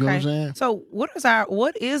 Okay. You know what I'm saying? So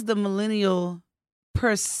what is the millennial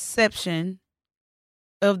perception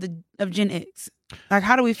of Gen X? Like,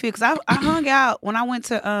 how do we feel? Because I hung out when I went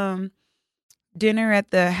to dinner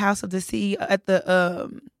at the house of the CEO, at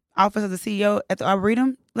the office of the CEO at the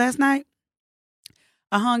Arboretum last night.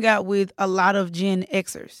 I hung out with a lot of Gen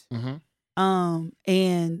Xers.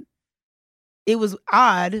 And it was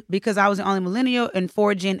odd because I was the only millennial and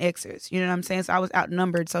 4 Gen Xers. You know what I'm saying? So I was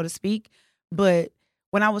outnumbered, so to speak. But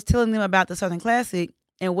when I was telling them about the Southern Classic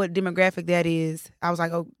and what demographic that is, I was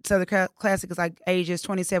like, oh, Southern Classic is like ages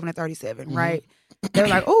 27 to 37, right? They were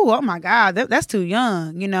like, oh my God, that's too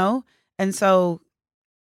young, And so,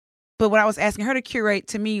 but when I was asking her to curate,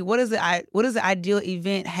 to me, what does the ideal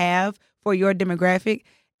event have for your demographic?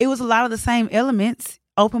 It was a lot of the same elements: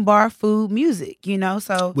 open bar, food, music,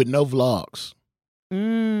 So with no vlogs,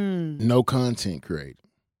 no content created.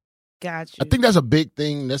 Gotcha. I think that's a big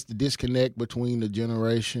thing. That's the disconnect between the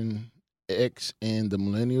Generation X and the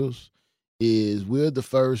millennials. Is we're the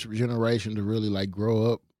first generation to really like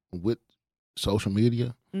grow up with social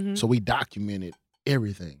media, so we documented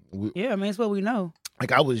everything. Yeah, I mean, it's what we know.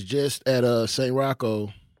 Like I was just at St.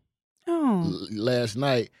 Rocco last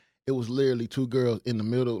night. It was literally 2 girls in the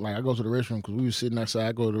middle. Like I go to the restroom because we were sitting outside.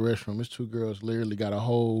 I go to the restroom. It's 2 girls literally got a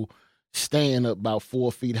whole stand up about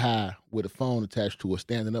 4 feet high with a phone attached to it,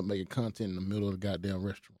 standing up making content in the middle of the goddamn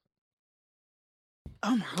restaurant.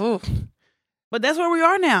 Oh my God. But that's where we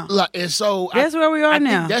are now. And so that's where we are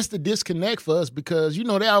now. Think that's the disconnect for us because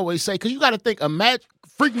they always say, because you got to think,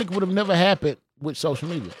 Freaknik would have never happened with social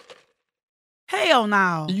media. Hell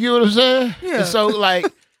no. You know what I'm saying? Yeah. And so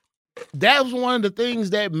that was one of the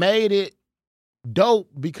things that made it dope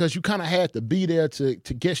because you kind of had to be there to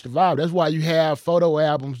catch the vibe. That's why you have photo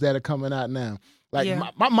albums that are coming out now. Like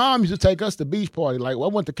my mom used to take us to beach party. Like I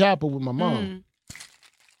went to Kappa with my mom.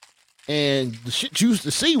 And the shit you used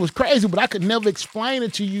to see was crazy, but I could never explain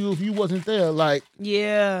it to you if you wasn't there. Like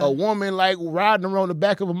a woman like riding around the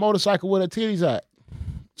back of a motorcycle with her titties out.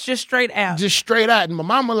 Just straight out. Just straight out. And my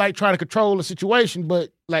mama like trying to control the situation, but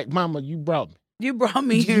like, mama, you brought me. You brought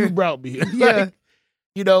me here. You brought me here.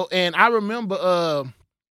 Yeah. And I remember,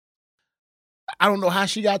 I don't know how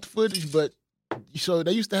she got the footage, but so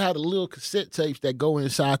they used to have the little cassette tapes that go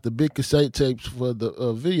inside the big cassette tapes for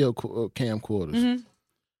the video camcorders.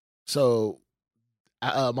 So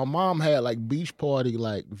my mom had like beach party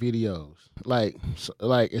like videos,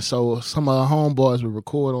 and so some of her homeboys would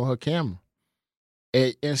record on her camera.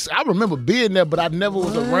 And so I remember being there, but I never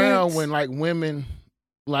was around when like women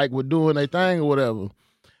like were doing their thing or whatever.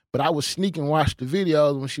 But I would sneak and watch the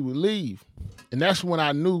videos when she would leave. And that's when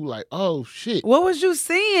I knew, like, oh, shit. What was you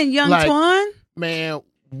seeing, young Twan? Man,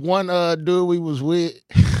 one dude we was with,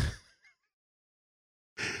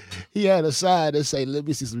 he had a sign that say, let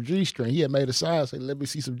me see some G-string. He had made a sign say, let me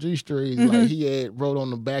see some G-strings. Like, he had wrote on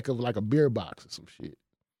the back of, like, a beer box or some shit.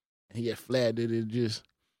 And he had flattened it and just...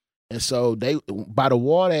 And so they, by the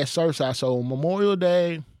water at Surfside, so on Memorial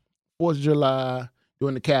Day, 4th of July,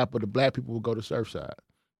 during the Kappa, the black people would go to Surfside.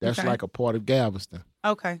 That's like a part of Galveston.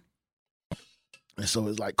 Okay. And so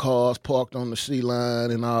it's like cars parked on the sea line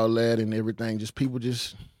and all that and everything. Just people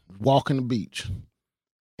just walking the beach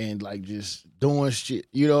and like just doing shit.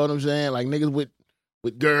 You know what I'm saying? Like niggas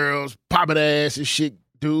with girls popping ass and shit.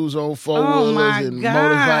 Dudes on 4-wheelers and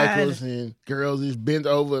motorcycles and girls just bent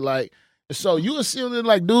over like. So you were seeing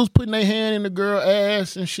like dudes putting their hand in the girl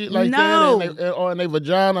ass and shit like that, or in their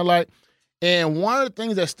vagina, like. And one of the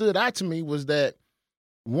things that stood out to me was that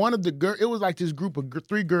one of the girl, it was like this group of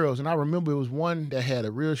 3 girls, and I remember it was one that had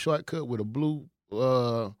a real short cut with a blue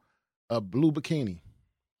bikini,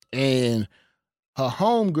 and her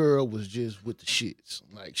homegirl was just with the shits.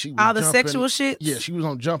 Like she was all the jumping, sexual shit. Yeah, she was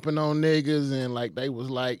on jumping on niggas, and like they was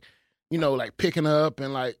like, like picking up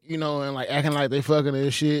and like, and like acting like they fucking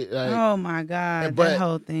and shit. Like, oh my God, but that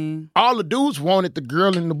whole thing. all the dudes wanted the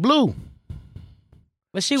girl in the blue.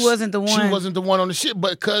 But she wasn't the one. She wasn't the one on the shit,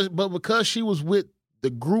 but because she was with the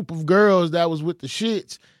group of girls that was with the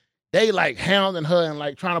shits, they like hounding her and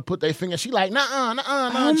like trying to put their finger. She like, nuh-uh.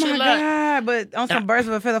 Oh my God! But on some birds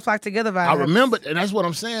of a feather flock together vibes. I remember, and that's what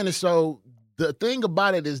I'm saying. And so the thing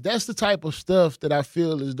about it is that's the type of stuff that I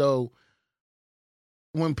feel as though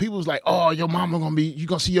when people's like, oh, you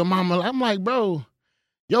gonna see your mama. I'm like, bro,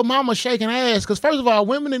 your mama shaking ass. Because first of all,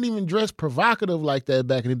 women didn't even dress provocative like that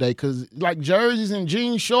back in the day. Because like jerseys and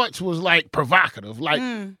jean shorts was like provocative. Like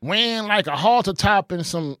wearing like a halter top and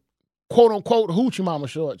some quote unquote hoochie mama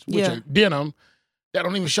shorts, which are denim. That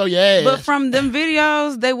don't even show your ass. But from them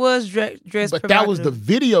videos, they was dressed But that was the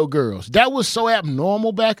video girls. That was so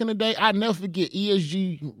abnormal back in the day. I never forget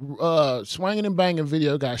ESG swinging and banging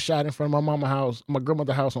video got shot in front of my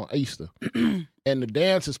grandmother's house on Easter. And the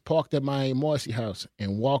dancers parked at my Aunt Marcy house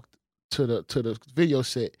and walked to the video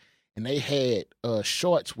set, and they had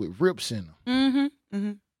shorts with rips in them.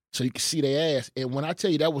 So you could see their ass. And when I tell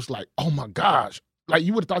you that was like, oh my gosh. Like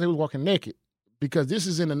you would have thought they was walking naked. Because this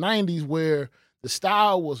is in the 90s where the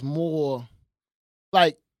style was more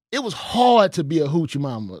like it was hard to be a hoochie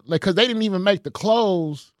mama, like because they didn't even make the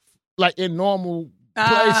clothes like in normal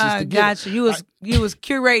places. To gotcha. You was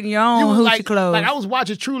curating your own hoochie clothes. Like I was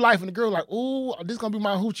watching True Life, and the girl like, "Ooh, this gonna be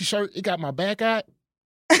my hoochie shirt. It got my back out."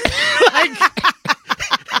 like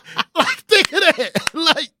think of that.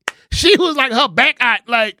 Like she was like her back out.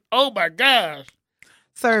 Like, oh my gosh,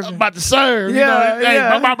 serving. I'm about to serve. Hey,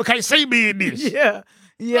 my mama can't see me in this. Yeah.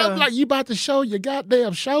 I'm like, you about to show your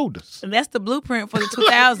goddamn shoulders. And that's the blueprint for the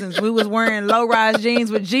 2000s. We was wearing low-rise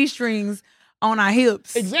jeans with G-strings on our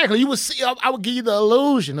hips. Exactly. You would see, I would give you the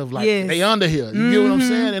illusion of like, they under here. You get what I'm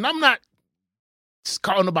saying? And I'm not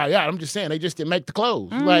calling nobody out. I'm just saying they just didn't make the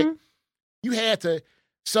clothes. Like, you had to,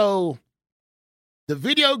 so the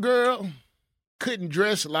video girl couldn't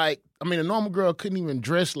dress like, a normal girl couldn't even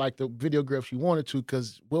dress like the video girl if she wanted to,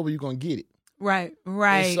 because where were you going to get it? Right.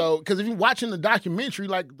 And so, because if you're watching the documentary,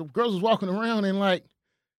 like the girls was walking around and like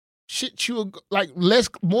shit, you would like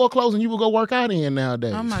more clothes than you would go work out in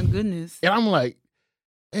nowadays. Oh my goodness! And I'm like,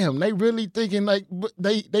 damn, they really thinking like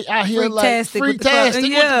they out here like freaktastic with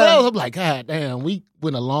the clothes. I'm like, God damn, we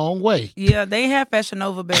went a long way. Yeah, they had Fashion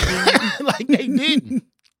Nova back then. Like they didn't.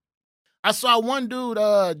 I saw one dude,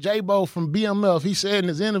 J-Bo from BMF. He said in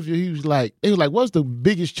his interview, he was like, what's the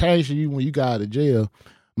biggest change for you when you got out of jail?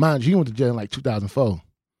 Mind you, he went to jail in like 2004.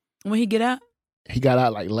 When he get out? He got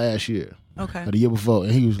out like last year. Okay. Or the year before.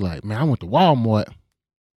 And he was like, man, I went to Walmart.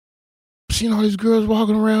 Seen all these girls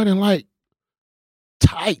walking around in like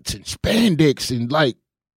tights and spandex and like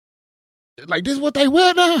this is what they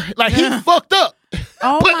wear now? Like he fucked up.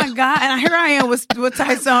 Oh my God. And here I am with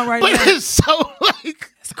tights on right now. But it's so like.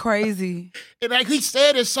 It's crazy. And like he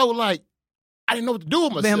said it's so like, I didn't know what to do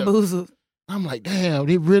with myself. Bamboozled. I'm like, damn,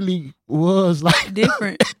 it really was like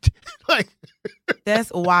different. like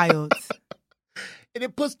that's wild. And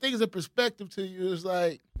it puts things in perspective to you. It's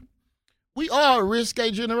like we are a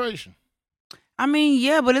risque generation.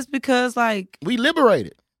 Yeah, but it's because like we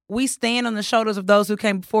liberated. We stand on the shoulders of those who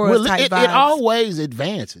came before us. It always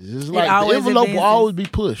advances. It's like the envelope will always be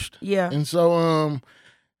pushed. Yeah. And so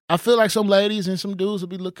I feel like some ladies and some dudes will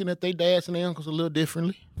be looking at their dads and their uncles a little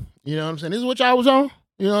differently. You know what I'm saying? This is what y'all was on.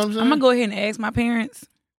 You know what I'm saying? I'm going to go ahead and ask my parents.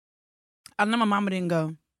 I know my mama didn't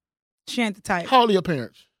go. She ain't the type. How old are your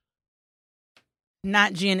parents?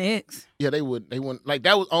 Not Gen X. Yeah, they wouldn't. Like,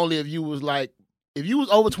 that was only if you was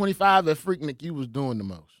over 25 at Freaknik, you was doing the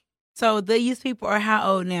most. So these people are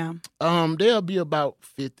how old now? They'll be about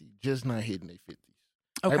 50, just not hitting their 50s.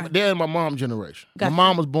 Okay. Like, they're in my mom's generation. Gotcha. My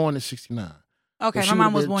mom was born in 69. Okay, my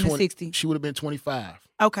mom was born in 60. She would have been 25.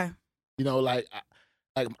 Okay. You know, like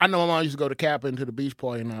I know my mom used to go to Kappa into the beach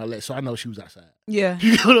party and all that, so I know she was outside. Yeah.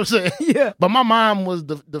 You know what I'm saying? Yeah. But my mom was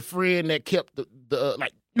the friend that kept the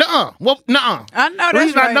like, nuh-uh. Well, nuh-uh. I know that's the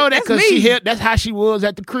reason right. I know that because that's how she was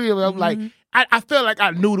at the crib. I'm like, I felt like I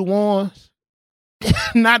knew the ones.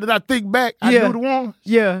 Now that I think back, I knew the ones.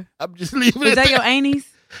 Yeah. I'm just leaving it. Was that your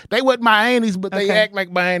aunties? They wasn't my aunties, but they act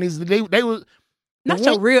like my aunties. They was not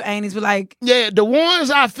your real aunties, but like the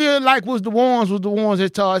ones I feel like was the ones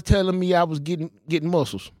that started telling me I was getting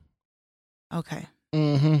muscles. Okay.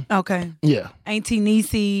 Mm-hmm. Okay. Yeah. Auntie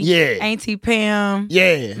Niecy. Yeah. Auntie Pam.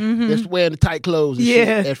 Yeah. Mm-hmm. That's wearing the tight clothes and shit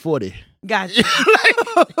at 40. Gotcha.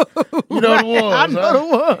 You know the ones. I know the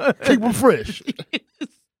one. Keep them fresh.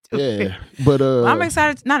 Yeah. But well, I'm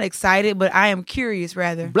excited. Not excited, but I am curious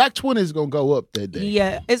rather. Black Twitter is going to go up that day.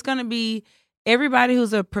 Yeah. It's going to be everybody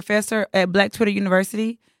who's a professor at Black Twitter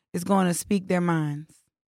University is going to speak their minds.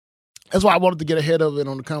 That's why I wanted to get ahead of it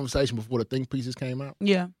on the conversation before the think pieces came out.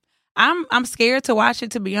 Yeah. I'm scared to watch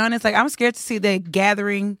it, to be honest. Like, I'm scared to see that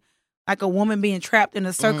gathering, like a woman being trapped in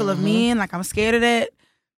a circle of men. Like, I'm scared of that.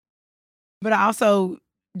 But I also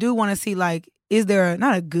do want to see, like, is there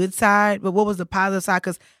not a good side, but what was the positive side?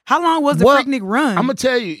 Because how long was the Freaknik run? I'm going to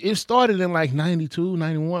tell you, it started in like 92,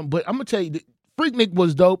 91. But I'm going to tell you, Freaknik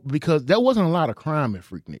was dope because there wasn't a lot of crime in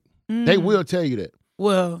Freaknik. They will tell you that.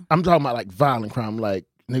 Well, I'm talking about like violent crime, like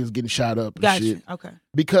niggas getting shot up and shit. Okay.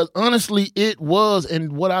 Because honestly, it was,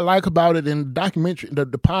 and what I like about it in the documentary, the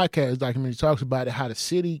podcast documentary talks about it, how the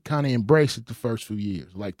city kind of embraced it the first few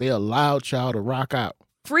years. Like, they allowed y'all to rock out.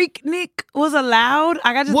 Freaknik was allowed?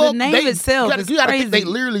 I got just the name itself. You gotta think they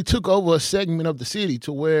literally took over a segment of the city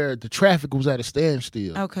to where the traffic was at a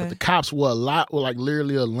standstill. Okay. But the cops were like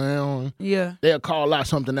literally allowing. Yeah. They'll call out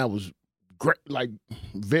something that was great, like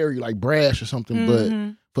very like brash or something,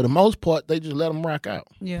 but for the most part, they just let them rock out.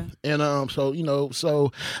 Yeah. And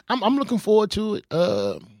so I'm looking forward to it.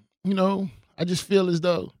 I just feel as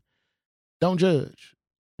though don't judge.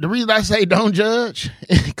 The reason I say don't judge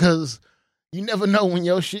is because you never know when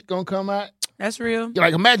your shit gonna come out. That's real.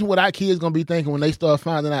 Like, imagine what our kids gonna be thinking when they start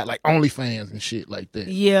finding out like OnlyFans and shit like that.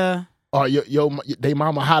 Yeah. Or they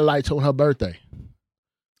mama highlights on her birthday.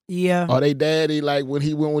 Yeah. Or they daddy, like when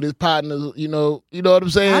he went with his partners, you know what I'm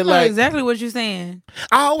saying? I know like, exactly what you're saying.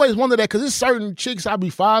 I always wonder that because there's certain chicks I be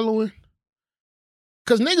following.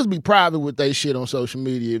 Because niggas be private with their shit on social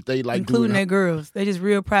media if they like including their girls. They just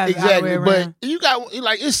real private. Exactly. But you got,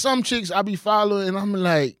 like, it's some chicks I be following and I'm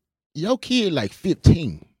like, your kid like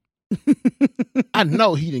 15. I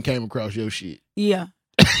know he done came across your shit. Yeah.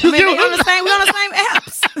 I mean, we on the same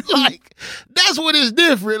apps. Like, that's what is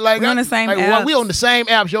different. Like, we on the same apps. We on the same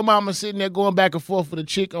apps. Your mama sitting there going back and forth with a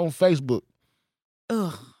chick on Facebook.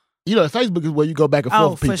 Ugh. You know, Facebook is where you go back and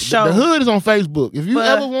forth with people. For sure. The hood is on Facebook. If you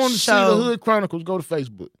ever want to see the Hood Chronicles, go to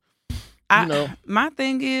Facebook. My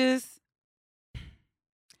thing is,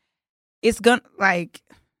 it's gonna, like,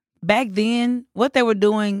 back then, what they were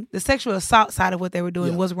doing, the sexual assault side of what they were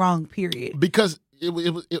doing was wrong, period. Because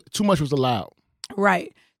it too much was allowed.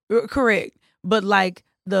 Right. Correct. But, like,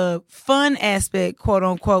 the fun aspect, quote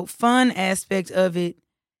unquote, fun aspect of it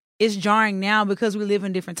is jarring now because we live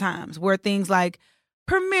in different times where things like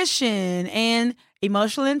permission and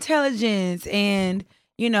emotional intelligence and,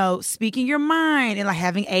 speaking your mind and like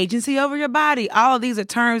having agency over your body. All of these are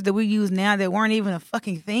terms that we use now that weren't even a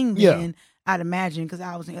fucking thing then, I'd imagine, because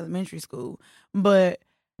I was in elementary school. But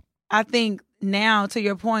I think now, to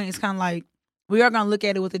your point, it's kind of like we are going to look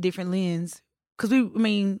at it with a different lens because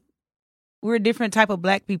we're a different type of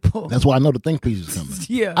black people. That's why I know the think piece is coming.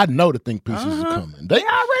 Yeah. I know the think pieces is coming. They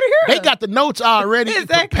already here. They got the notes already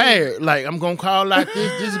prepared. Like, I'm going to call like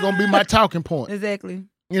this. This is going to be my talking point. Exactly.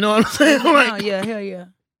 You know what I'm saying? Like, yeah, hell yeah.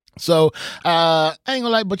 So, I ain't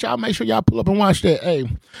gonna but y'all make sure y'all pull up and watch that. Hey,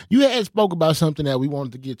 you had spoke about something that we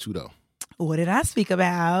wanted to get to, though. What did I speak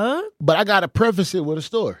about? But I got to preface it with a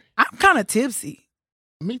story. I'm kind of tipsy.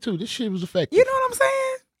 Me too. This shit was effective. You know what I'm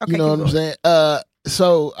saying? Okay, you know what I'm saying?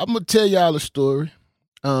 So I'm gonna tell y'all a story.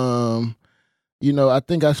 I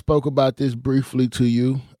think I spoke about this briefly to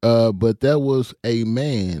you. But there was a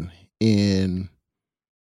man in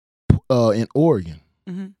Oregon.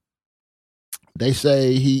 Mm-hmm. They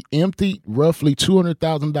say he emptied roughly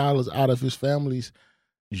 $200,000 out of his family's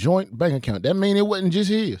joint bank account. That means it wasn't just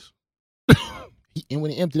his. And when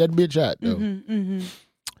he emptied that bitch out, though,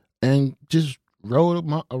 and just rode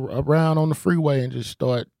around on the freeway and just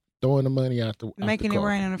start throwing the money out the making it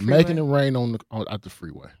rain on the freeway. Making it rain out the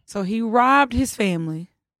freeway. So he robbed his family,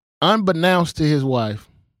 unbeknownst to his wife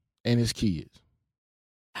and his kids.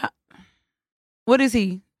 What is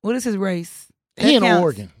he? What is his race? He in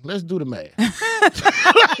Oregon. Let's do the math.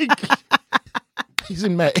 He's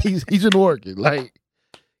in Oregon. Like,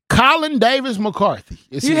 Colin Davis McCarthy.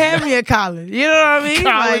 You have me at Colin. You know what I mean?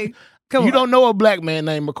 Colin, like, come on. You don't know a black man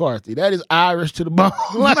named McCarthy. That is Irish to the bone.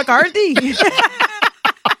 McCarthy.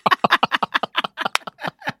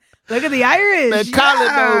 Look at the Irish. Man, Colin,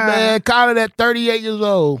 though, man. Colin, at 38 years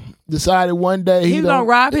old, decided one day he's going to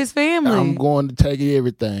rob his family. I'm going to take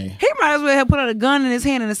everything. He might as well have put out a gun in his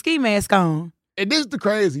hand and a ski mask on. And this is the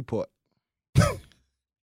crazy part.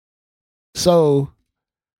 So,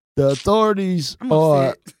 The authorities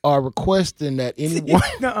are requesting that anyone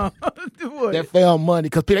that found money,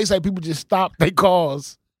 because they say people just stop their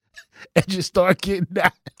cars and just start getting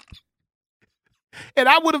down. And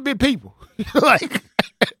I would have been people. Like,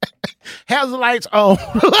 how's the lights on?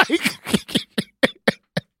 Like,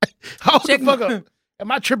 hold the fuck up.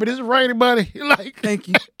 Am I tripping? Is it raining, buddy? Like, thank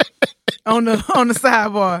you. On the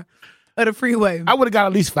sidebar of the freeway. I would have got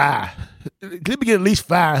at least 5. Let me get at least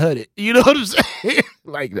 500. You know what I'm saying?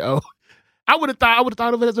 Like, no. I would have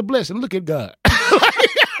thought of it as a blessing. Look at God.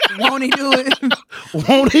 Won't he do it?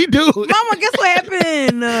 Won't he do it? Mama, guess what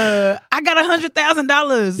happened? I got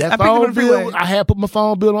 $100,000. That phone bill, I had put my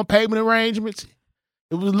phone bill on payment arrangements.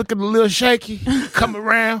 It was looking a little shaky, coming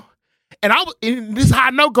around. And this is how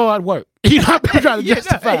I know God worked. You know, I'm trying to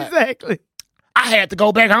justify it. Exactly. I had to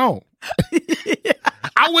go back home.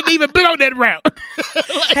 I wouldn't even been on that route.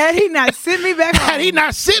 Like, had he not sent me back home. Had he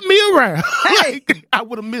not sent me around, hey. Like, I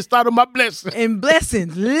would have missed out on my blessing. And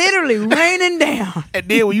blessings literally raining down. And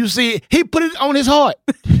then when you see it, he put it on his heart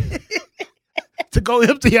to go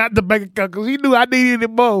empty out the bank account because he knew I needed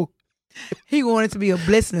it more. He wanted to be a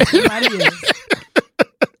blessing to somebody else.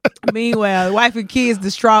 Meanwhile, wife and kids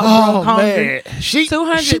distraught, hungry. Man. She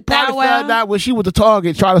probably found out when she was the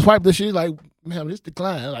Target trying to swipe the shit. Like, man, this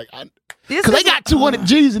decline. Like, because they got 200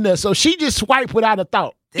 G's in there, so she just swiped without a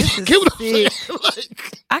thought. This is sick.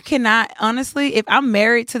 Like, I cannot, honestly, if I'm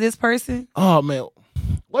married to this person. Oh, man.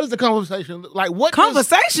 What is the conversation? Like, what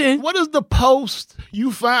conversation? What is the post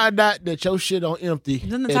you find out that your shit on empty?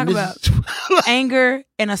 Doesn't talk about anger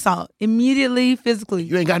and assault. Immediately, physically.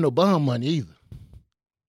 You ain't got no bond money either.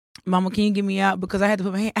 Mama, can you get me out? Because I had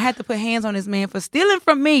to put hands on this man for stealing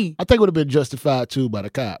from me. I think it would have been justified too by the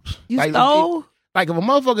cops. You stole? Like if a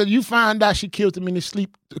motherfucker, you find out she killed him in his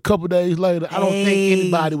sleep a couple days later, I don't think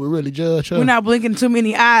anybody would really judge her. We're not blinking too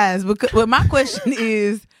many eyes. But my question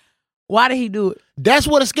is, why did he do it? That's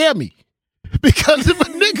what scared me. Because if a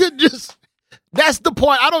nigga that's the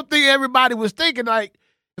point. I don't think everybody was thinking like,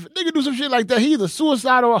 if a nigga do some shit like that, he either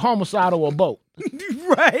suicidal or homicidal or both.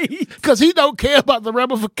 Right. Because he don't care about the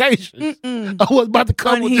ramifications of what's about to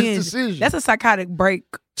come with this decision. That's a psychotic break.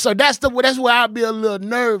 So that's why I'd be a little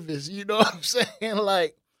nervous. You know what I'm saying?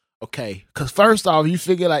 Like, okay. Because first off, you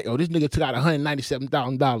figure like, oh, this nigga took out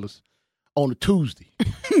 $197,000 on a Tuesday.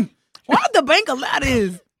 Why would the bank allow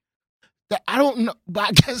this? I don't know, but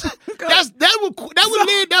I guess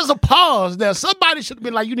there's a pause there. Somebody should have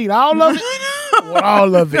been like, you need all of it? Well,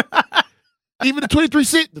 all of it. Even the 23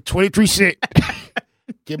 cent? The 23 cent.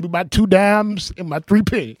 Give me my 2 dimes and my 3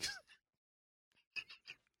 pennies.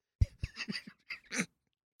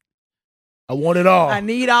 I want it all. I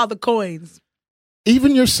need all the coins.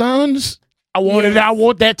 Even your sons? I want it. I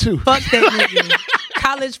want that too. Fuck that nigga.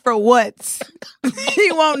 College for what?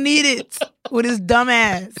 He won't need it with his dumb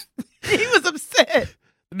ass. He was upset.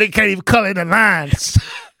 They can't even color the lines.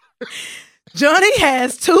 Johnny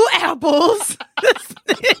has 2 apples. This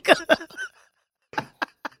nigga.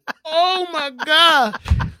 Oh my God.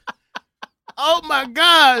 Oh my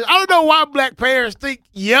God. I don't know why black parents think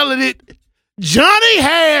yelling it. Johnny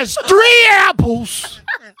has 3 apples.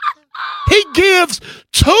 He gives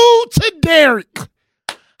 2 to Derek.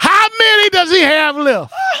 How many does he have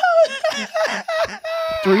left?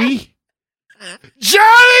 3.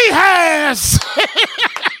 Johnny has.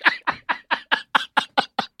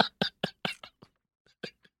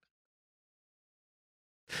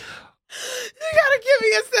 You gotta give me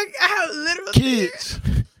a second. I have literal kids.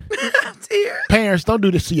 Tears. Parents, don't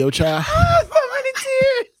do this to your child. Oh, so many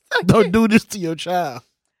tears. Don't do this to your child.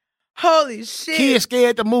 Holy shit. Kids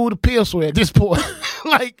scared to move the pencil at this point.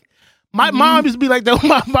 Like, my mom used to be like that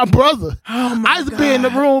with my brother. Oh I used to be in the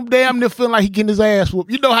room damn near feeling like he getting his ass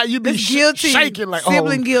whooped. You know how you be shaking like,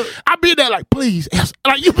 sibling guilt. I be there like, please.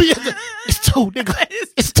 Like, you be there, it's 2, nigga.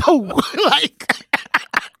 It's 2. Like.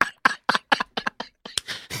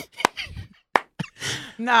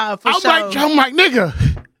 Nah, for sure. I'm like, nigga,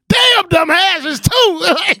 damn, dumb ass is 2.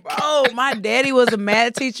 Like, bro, my daddy was a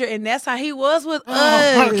math teacher, and that's how he was with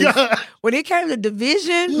us. Oh, my God. When it came to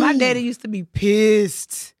division, my daddy used to be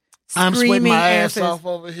pissed. I'm sweating my ass answers. off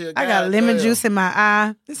over here. I got lemon juice in my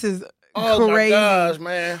eye. This is crazy. Oh, my gosh,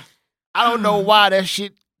 man. I don't know why that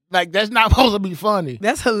shit, like, that's not supposed to be funny.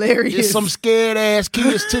 That's hilarious. There's some scared ass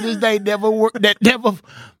kids to this day that never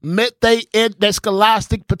met that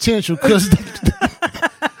scholastic potential because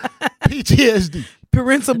PTSD.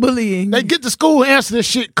 Parental bullying. They get to school, answer this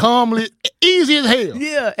shit calmly, easy as hell.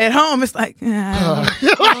 Yeah, at home it's like, I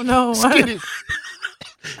don't know.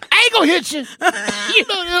 I ain't gonna hit you. You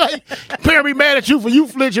know, they're like, parent be mad at you for you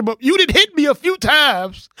flinching, but you did hit me a few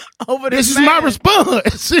times. Over this is my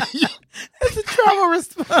response. It's a trauma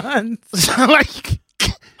response. Like,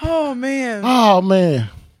 oh man.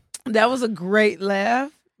 That was a great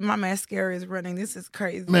laugh. My mascara is running. This is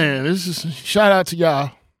crazy. Man, this is shout out to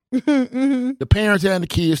y'all. The parents and the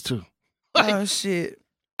kids too. Like, oh shit.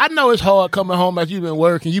 I know it's hard coming home after you've been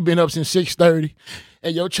working. You've been up since 6:30,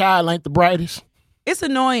 and your child ain't the brightest. It's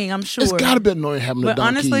annoying, I'm sure. It's gotta be annoying having a dumb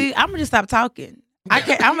honestly, kid. I'm gonna just stop talking. I'm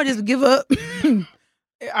gonna just give up.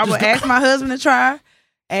 I would ask my husband to try,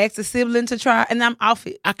 ask the sibling to try, and I'm off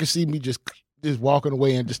it. I can see me just walking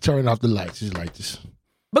away and just turning off the lights, just like this.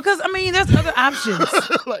 Because I mean, there's other options.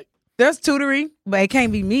 Like, there's tutoring, but it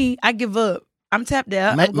can't be me. I give up. I'm tapped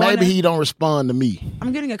out. Maybe he don't respond to me.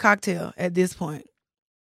 I'm getting a cocktail at this point.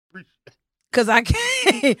 Cause I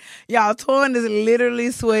can't. Y'all, Torn is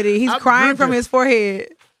literally sweaty. He's crying from his forehead.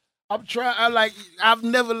 I'm trying. I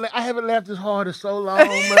haven't laughed as hard as so long,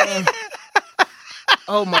 man.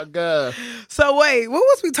 Oh my God. So wait, what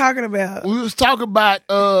was we talking about? We was talking about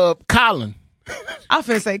Colin. I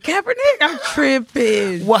finna say Kaepernick. I'm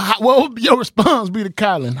tripping. What would your response be to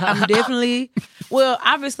Colin? I'm definitely. Well,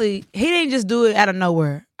 obviously, he didn't just do it out of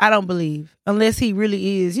nowhere. I don't believe, unless he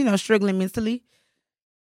really is, struggling mentally.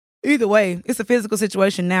 Either way, it's a physical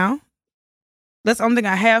situation now. That's the only thing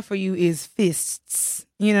I have for you is fists.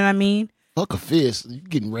 You know what I mean? Fuck a fist. You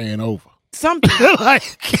getting ran over. Something.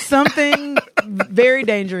 Something very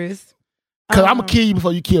dangerous. Cause I'm gonna kill you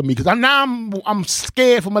before you kill me. Cause I'm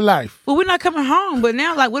scared for my life. Well, we're not coming home. But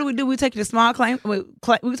now, what do? We take you to small claim. We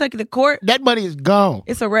take you to court. That money is gone.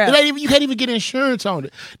 It's a wrap. You can't even get insurance on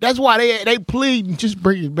it. That's why they plead and just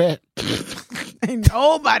bring it back. Ain't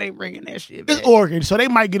nobody bringing that shit back. It's Oregon, so they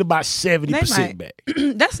might get about 70% back.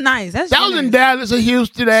 That's nice. That was in Dallas or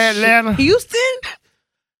Houston or Atlanta. Houston?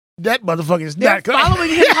 That motherfucker is not following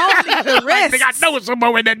him home to the rest. I know it's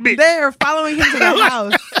somewhere in that bitch. They're following him to the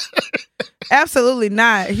house. Absolutely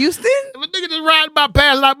not. Houston? If a nigga just riding by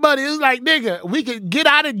past our money, it's like, nigga, we can get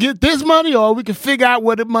out and get this money, or we can figure out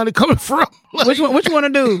where the money coming from. Which one you want to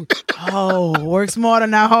do? Oh, work smarter,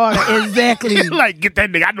 not harder. Exactly. Like, get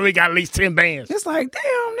that nigga. I know he got at least 10 bands. It's like, damn,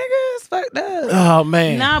 nigga, it's fucked up. Oh,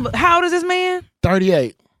 man. Nah, but how old is this man?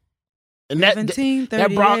 38. And 17,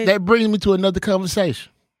 38. that brings me to another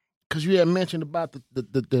conversation. Because you had mentioned about the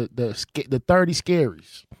 30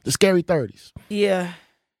 scaries. The scary 30s. Yeah.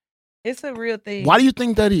 It's a real thing. Why do you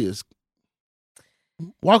think that is?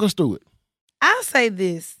 Walk us through it. I'll say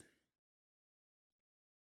this.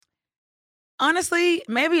 Honestly,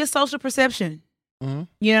 maybe it's social perception. Mm-hmm.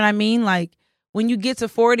 You know what I mean? Like, when you get to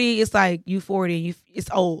 40, it's like, you 40, it's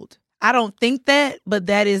old. I don't think that, but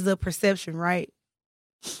that is the perception, right?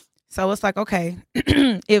 So it's like, okay,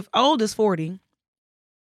 if old is 40,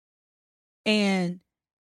 and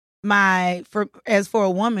as for a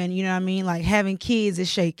woman, you know what I mean? Like, having kids is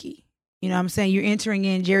shaky. You know what I'm saying? You're entering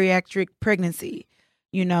in geriatric pregnancy,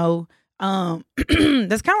 that's kind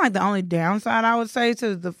of like the only downside I would say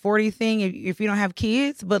to the 40 thing if you don't have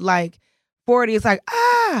kids. But like 40, it's like,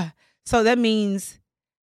 so that means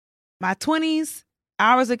my 20s,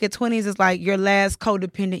 I always look at 20s as like your last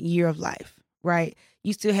codependent year of life, right?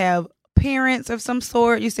 You still have parents of some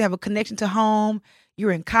sort. You still have a connection to home.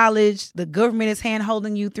 You're in college. The government is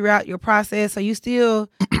hand-holding you throughout your process. So you still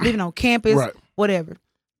living on campus, right. Whatever.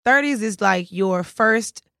 30s is like your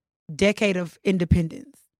first decade of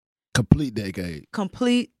independence. Complete decade.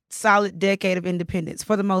 Complete, solid decade of independence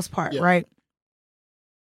for the most part, yeah. Right?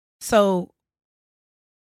 So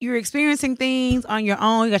you're experiencing things on your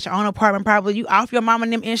own. You got your own apartment probably. You off your mom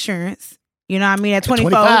and them insurance. You know what I mean? At 24,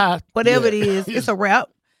 25, whatever it is, it's a wrap.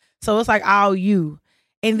 So it's like all you.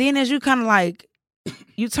 And then as you kind of like,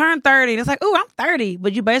 you turn 30 and it's like, oh, I'm 30.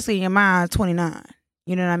 But you basically in your mind 29.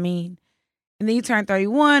 You know what I mean? And then you turn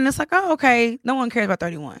 31. It's like, oh, okay. No one cares about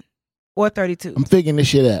 31 or 32. I'm figuring this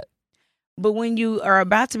shit out. But when you are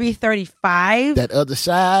about to be 35, that other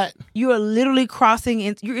side, you are literally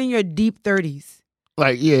you're in your deep 30s.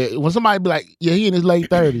 Like, yeah, when somebody be like, yeah, he in his late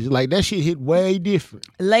 30s, like that shit hit way different.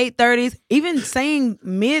 Late 30s, even saying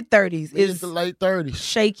mid 30s is the late 30s.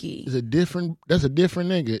 Shaky. That's a different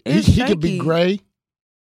nigga. He could be gray.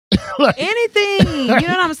 Like, anything. You know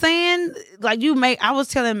what I'm saying? Like I was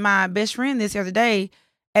telling my best friend this the other day,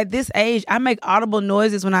 at this age, I make audible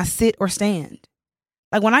noises when I sit or stand.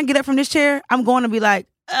 Like when I get up from this chair, I'm going to be like,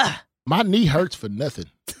 ugh. My knee hurts for nothing.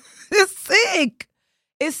 It's sick.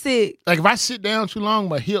 It's sick. Like if I sit down too long,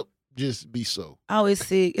 my hip just be so. Oh, it's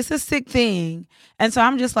sick. It's a sick thing. And so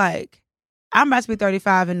I'm just like, I'm about to be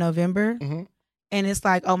 35 in November. Mm-hmm. And it's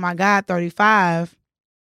like, oh my God, 35.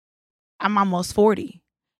 I'm almost 40.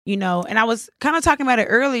 you know. And I was kind of talking about it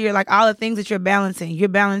earlier, like all the things that you're balancing. You're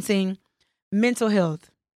balancing mental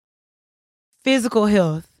health, physical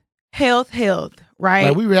health, health, right?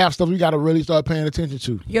 Like we have stuff we got to really start paying attention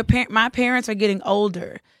to. My parents are getting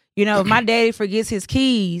older. You know, if my daddy forgets his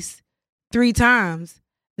keys 3 times,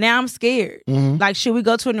 now I'm scared. Mm-hmm. Like, should we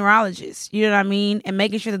go to a neurologist? You know what I mean? And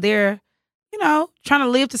making sure that they're, you know, trying to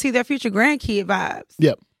live to see their future grandkid vibes.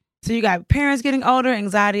 Yep. So you got parents getting older,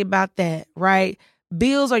 anxiety about that, right?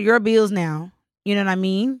 Bills are your bills now. You know what I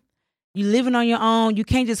mean? You living on your own. You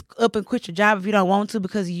can't just up and quit your job if you don't want to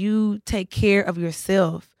because you take care of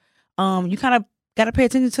yourself. You kind of got to pay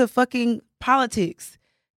attention to fucking politics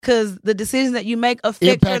because the decisions that you make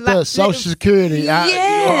affect impact your us. Social Security.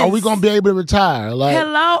 Yes. Are we gonna be able to retire? Like,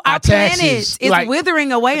 hello, our taxes, planet is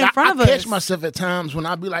withering away in front of us. I catch myself at times when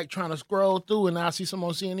I be like trying to scroll through and I see someone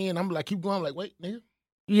on CNN. I'm like, keep going. I'm like, wait, nigga.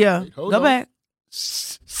 Yeah, like, go on. Back.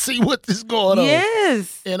 See what is going on.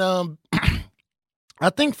 Yes. And I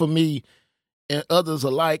think for me and others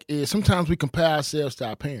alike is sometimes we compare ourselves to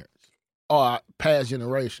our parents or our past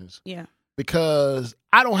generations. Yeah. Because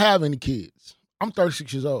I don't have any kids. I'm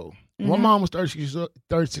 36 years old. Mm-hmm. My mom was 36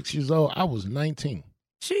 years old. I was 19.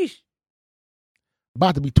 Sheesh.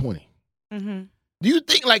 About to be 20. Mm-hmm. Do you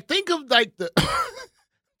think of the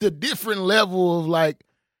the different level of like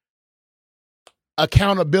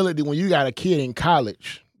accountability when you got a kid in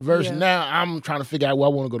college versus now I'm trying to figure out where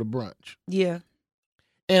I want to go to brunch. Yeah.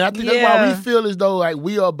 And I think that's why we feel as though like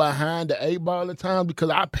we are behind the 8 ball all the time because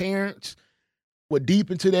our parents were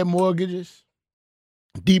deep into their mortgages,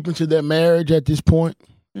 deep into their marriage at this point,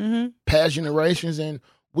 past generations, and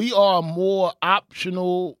we are a more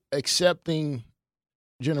optional, accepting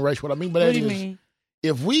generation. What I mean by that what do you mean?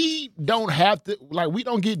 If we don't have to, like, we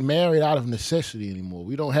don't get married out of necessity anymore.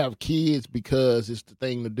 We don't have kids because it's the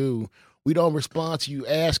thing to do. We don't respond to you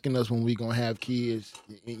asking us when we're going to have kids,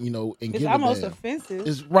 you know, and it's almost offensive.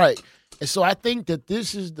 It's right. And so I think that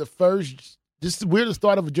we're the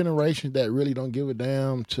start of a generation that really don't give a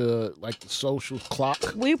damn to, like, the social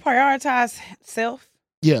clock. We prioritize self.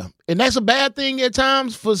 Yeah. And that's a bad thing at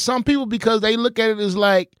times for some people because they look at it as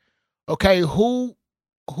like, okay, who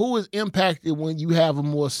is impacted when you have a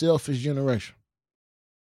more selfish generation?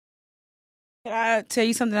 Can I tell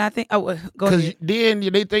you something I think? Oh, go ahead. Because then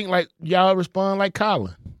they think like y'all respond like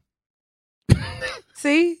Colin.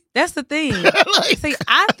 See, that's the thing. See,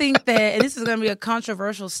 I think that, and this is going to be a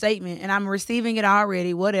controversial statement, and I'm receiving it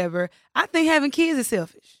already, whatever. I think having kids is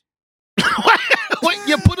selfish. Wait,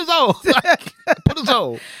 yeah, put us on. Put us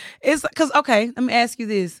on. It's because, okay, let me ask you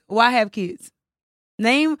this. Why have kids?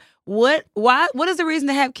 Name what is the reason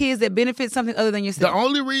to have kids that benefit something other than yourself? The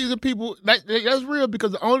only reason people, that's real,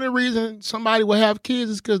 because the only reason somebody will have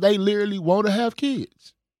kids is because they literally want to have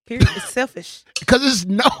kids. Period. It's selfish. Because it's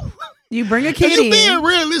you bring a kid in. You being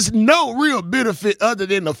real, there's no real benefit other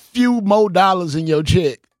than a few more dollars in your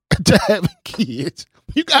check to having kids.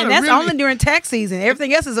 You got, and that's only during tax season.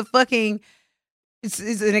 Everything else is a fucking, it's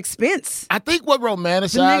an expense. I think what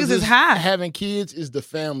romanticizes having kids is the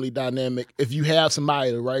family dynamic. If you have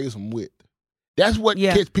somebody to raise them with, that's what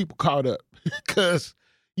gets people caught up because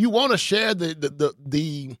you want to share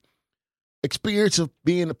the experience of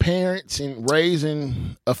being a parent and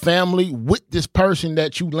raising a family with this person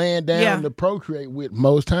that you land down to procreate with.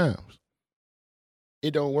 Most times,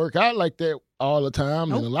 it don't work out like that all the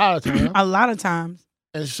time, and a lot of times.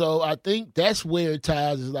 And so I think that's where it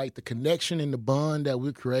ties is like the connection and the bond that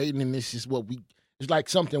we're creating. And this is it's like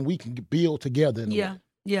something we can build together.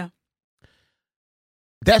 Yeah.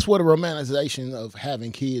 That's where the romanticization of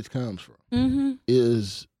having kids comes from,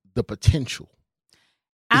 is the potential.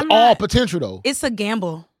 It's all potential, though. It's a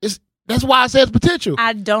gamble. That's why I said it's potential.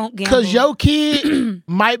 I don't gamble. Because your kid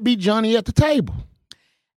might be Johnny at the table.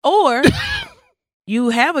 Or you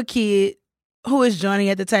have a kid who is Johnny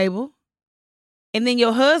at the table. And then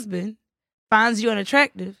your husband finds you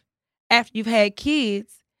unattractive after you've had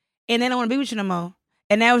kids, and they don't want to be with you no more.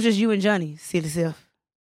 And now it's just you and Johnny, silly self.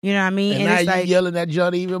 You know what I mean? And now it's you yelling at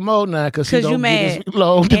Johnny even more now because you mad.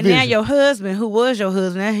 And now your husband, who was your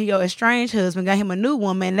husband, now your estranged husband, got him a new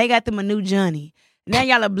woman, and they got them a new Johnny. Now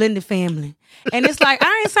y'all a blended family. And it's like,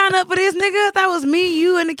 I ain't signed up for this, nigga. That was me,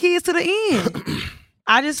 you, and the kids to the end.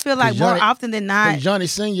 I just feel like more often than not. Johnny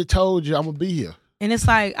Sr. told you I'm going to be here. And it's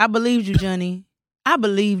like, I believed you, Johnny. I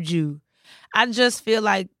believed you. I just feel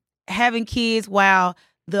like having kids, while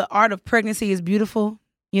the art of pregnancy is beautiful,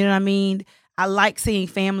 you know what I mean? I like seeing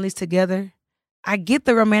families together. I get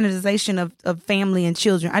the romanticization of family and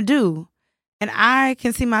children. I do. And I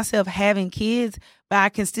can see myself having kids, but I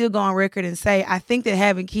can still go on record and say, I think that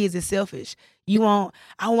having kids is selfish. I want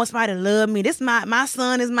somebody to love me. This my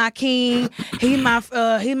son is my king. He's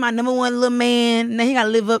my number one little man. Now he gotta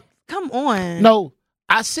live up. Come on. No,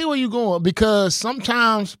 I see where you're going, because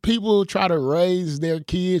sometimes people try to raise their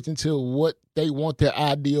kids into what they want their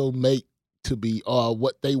ideal mate to be, or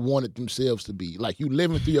what they wanted themselves to be. Like, you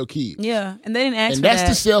living through your kids. Yeah, and they didn't ask and for that. And that's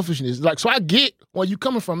the selfishness. Like, so I get where you're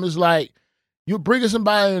coming from. It's like, you're bringing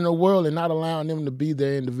somebody in the world and not allowing them to be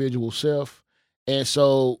their individual self. And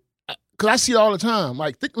so, because I see it all the time.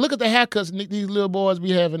 Like, look at the haircuts these little boys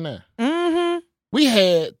be having now. Mm-hmm. We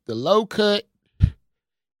had the low cut.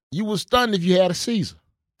 You was stunned if you had a Caesar.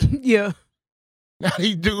 Yeah. Now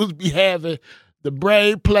these dudes be having the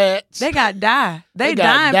braid plaits. They got dye. They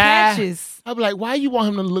dyeing patches. I be like, why you want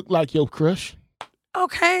him to look like your crush?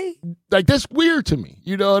 Okay. Like, that's weird to me.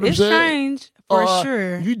 You know what I'm saying? It's strange, for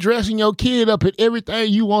sure. You dressing your kid up at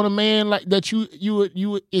everything you want a man like that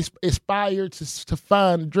you aspire to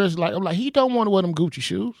find dressed like. I'm like, he don't want to wear them Gucci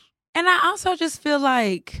shoes. And I also just feel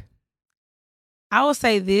like, I will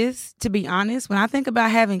say this, to be honest, when I think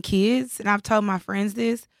about having kids, and I've told my friends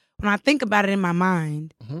this, when I think about it in my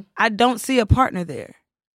mind, I don't see a partner there.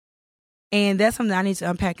 And that's something I need to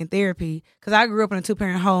unpack in therapy, because I grew up in a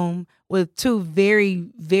 2-parent home with 2 very,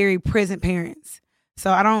 very present parents.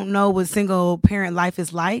 So I don't know what single parent life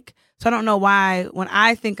is like. So I don't know why when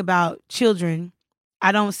I think about children,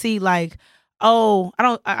 I don't see like, I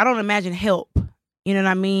don't imagine help. You know what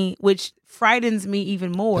I mean? Which frightens me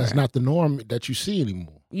even more. That's not the norm that you see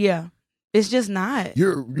anymore. Yeah. It's just not.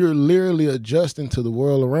 You're literally adjusting to the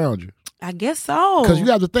world around you. I guess so. Because you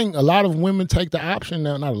have to think, a lot of women take the option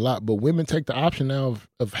now, not a lot, but women take the option now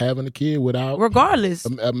of having a kid without, regardless,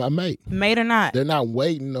 a mate. Mate or not. They're not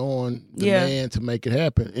waiting on the man to make it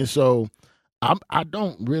happen. And so I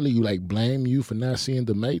don't really like blame you for not seeing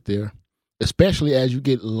the mate there, especially as you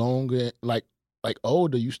get longer, like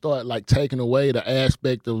older, you start like taking away the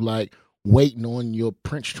aspect of like waiting on your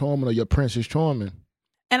Prince Charming or your Princess Charming.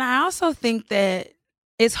 And I also think that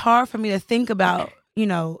it's hard for me to think about,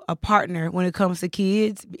 a partner when it comes to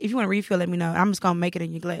kids. If you want to refill, let me know. I'm just going to make it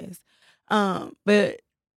in your glass. But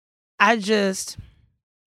I don't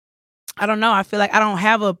know. I feel like I don't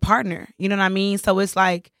have a partner. You know what I mean? So it's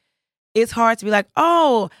like, it's hard to be like,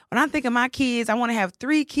 when I think of my kids, I want to have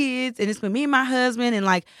 3 kids, and it's with me and my husband, and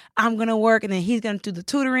like, I'm going to work, and then he's going to do the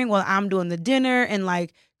tutoring while I'm doing the dinner, and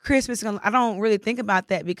like Christmas. I don't really think about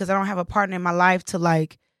that because I don't have a partner in my life to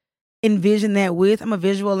like envision that with. I'm a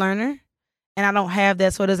visual learner, and I don't have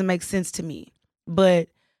that, so it doesn't make sense to me. But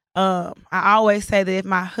I always say that if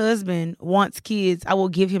my husband wants kids, I will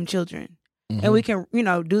give him children, and we can,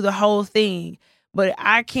 do the whole thing. But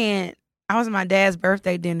I can't. I was at my dad's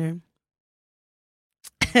birthday dinner.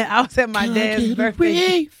 I was at my dad's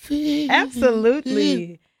birthday.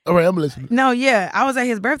 Absolutely. All right, I'm listening. No, yeah. I was at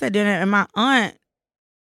his birthday dinner, and my aunt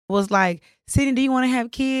was like, Sydney, do you want to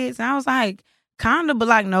have kids? And I was like, kind of, but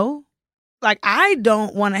like, no. Like, I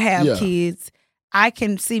don't want to have kids. I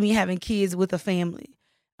can see me having kids with a family.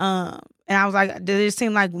 And I was like, they just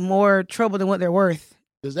seem like more trouble than what they're worth.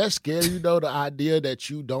 Does that scare you, though, the idea that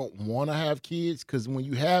you don't want to have kids? Because when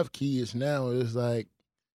you have kids now, it's like,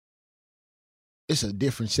 it's a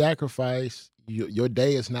different sacrifice. Your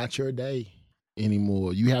day is not your day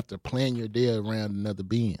anymore. You have to plan your day around another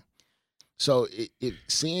being. So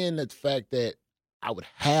seeing the fact that I would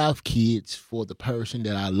have kids for the person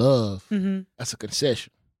that I love, that's a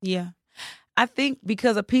concession. Yeah. I think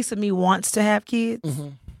because a piece of me wants to have kids.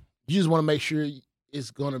 You just want to make sure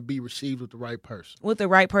it's going to be received with the right person. With the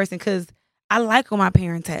right person, because I like what my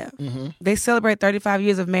parents have. They celebrate 35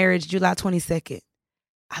 years of marriage July 22nd.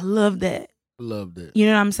 I love that. Love that. You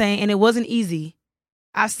know what I'm saying? And it wasn't easy.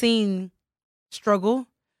 I've seen struggle.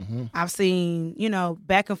 I've seen,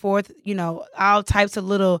 back and forth, all types of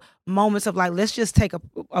little moments of like, let's just take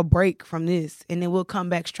a break from this and then we'll come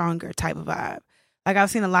back stronger type of vibe. Like, I've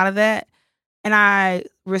seen a lot of that, and I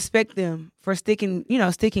respect them for sticking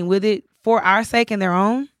with it for our sake and their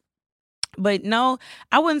own. But no,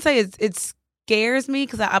 I wouldn't say it scares me,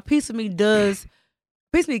 because a piece of me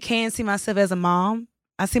can see myself as a mom.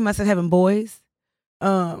 I see myself having boys.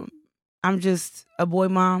 I'm just a boy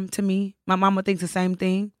mom to me. My mama thinks the same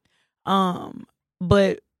thing.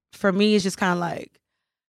 But for me, it's just kind of like,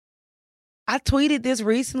 I tweeted this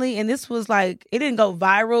recently, and this was like, it didn't go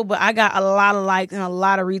viral, but I got a lot of likes and a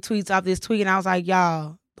lot of retweets off this tweet. And I was like,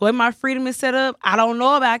 y'all, the way my freedom is set up, I don't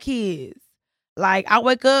know about kids. Like, I can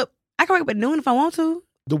wake up at noon if I want to.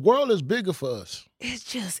 The world is bigger for us. It's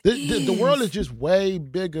just the world is just way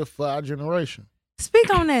bigger for our generation.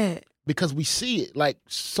 Speak on that. because we see it. Like,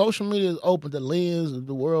 social media has opened the lens of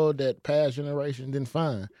the world that past generations didn't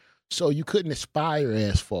find. So you couldn't aspire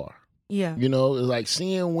as far. Yeah. You know, it's like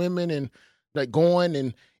seeing women and like going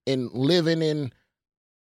and living in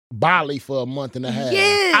Bali for a month and a half.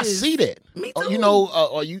 Yes. I see that. Me too. You know,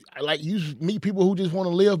 or you meet people who just want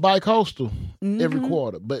to live bi-coastal every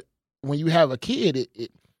quarter. But when you have a kid,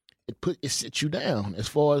 it sits you down as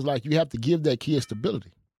far as like you have to give that kid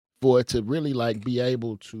stability for it to really like be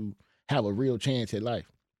able to have a real chance at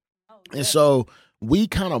life. Oh, yeah. And so we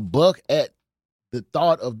kind of buck at the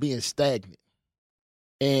thought of being stagnant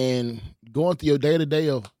and going through your day-to-day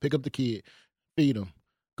of pick up the kid, feed them,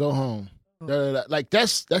 go home. Like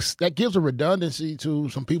that gives a redundancy to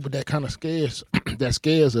some people that kind of scares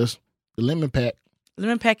us. The lemon pack.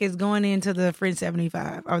 Lemon pack is going into the French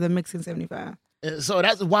 75 or the Mexican 75. And so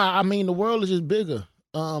that's why, I mean, the world is just bigger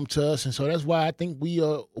to us, and so that's why I think we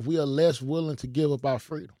are less willing to give up our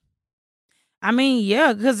freedom. I mean,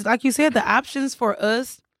 yeah, because like you said, the options for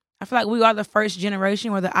us, I feel like we are the first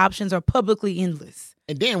generation where the options are publicly endless.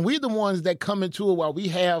 And then we're the ones that come into it while we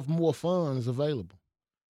have more funds available.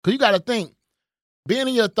 Because you got to think, being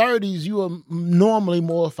in your 30s, you are normally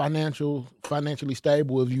more financially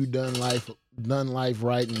stable if you've done life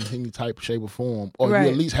right in any type of shape or form, or right. You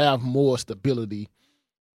at least have more stability.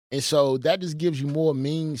 And so that just gives you more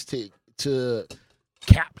means to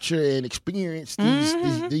capture and experience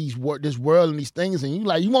this world and these things. And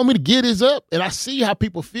you want me to get this up? And I see how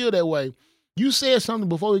people feel that way. You said something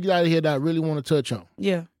before we get out of here that I really want to touch on.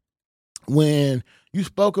 Yeah. When you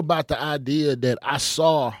spoke about the idea that I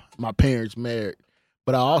saw my parents married,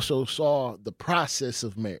 but I also saw the process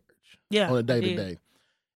of marriage on a day-to-day.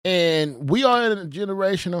 And we are in a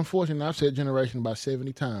generation, unfortunately, I've said generation about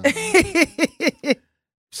 70 times.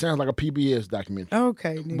 Sounds like a PBS documentary.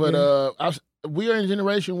 Okay. Nigga. But we are in a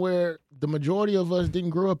generation where the majority of us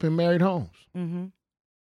didn't grow up in married homes. Mm-hmm.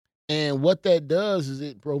 And what that does is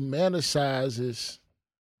it romanticizes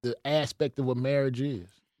the aspect of what marriage is.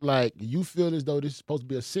 Like, you feel as though this is supposed to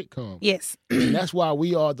be a sitcom. Yes. And that's why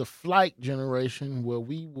we are the flight generation, where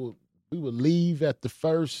we will leave at the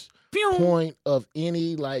first point of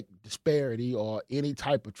any like disparity or any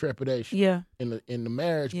type of trepidation in the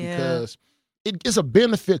marriage, because it's a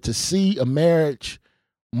benefit to see a marriage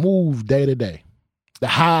move day to day. The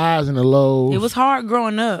highs and the lows. It was hard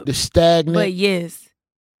growing up. The stagnant. But yes.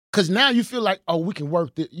 Because now you feel like, oh, we can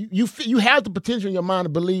work this. You have the potential in your mind to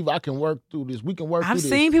believe I can work through this. We can work through this. I've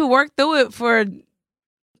seen people work through it for,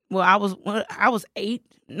 I was 8.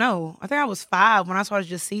 No, I think I was 5 when I started to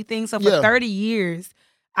just see things. So for 30 years,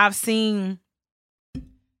 I've seen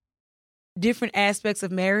different aspects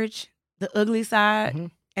of marriage, the ugly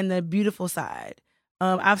side and the beautiful side.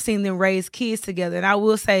 I've seen them raise kids together. And I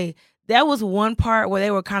will say, that was one part where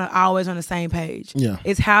they were kind of always on the same page. Yeah.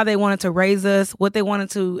 It's how they wanted to raise us, what they wanted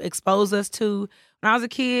to expose us to. When I was a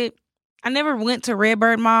kid, I never went to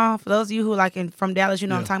Redbird Mall. For those of you who from Dallas, you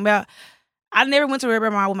know what I'm talking about. I never went to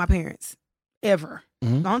Redbird Mall with my parents, ever.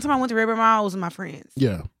 Mm-hmm. The only time I went to Redbird Mall was with my friends.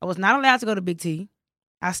 Yeah. I was not allowed to go to Big T.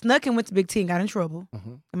 I snuck and went to Big T and got in trouble.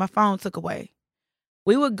 Mm-hmm. And my phone took away.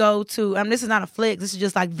 We would go to, this is not a flex. This is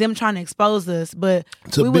just like them trying to expose us. But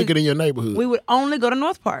bigger than your neighborhood. We would only go to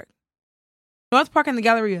North Park. North Park and the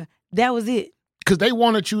Galleria. That was it. Because they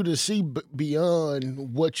wanted you to see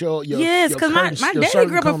beyond what your yes, because my daddy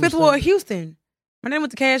grew up in Fifth Ward, Houston. My name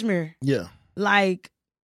went to Cashmere. Yeah. Like,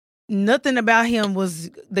 nothing about him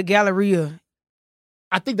was the Galleria.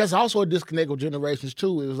 I think that's also a disconnect with generations,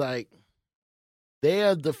 too. It was like,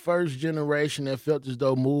 they're the first generation that felt as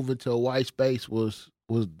though moving to a white space was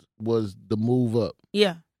the move up.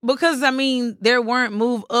 Yeah. Because, there weren't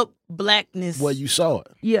move up blackness. Well, you saw it.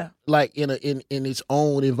 Yeah. Like in its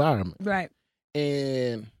own environment. Right.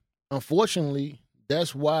 And unfortunately,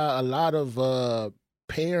 that's why a lot of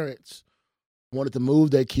parents wanted to move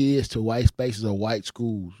their kids to white spaces or white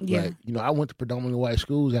schools. Yeah. Like, I went to predominantly white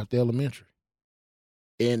schools after elementary.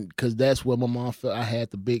 And because that's where my mom felt I had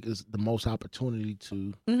the most opportunity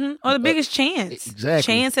to. Mm-hmm. Or the biggest chance.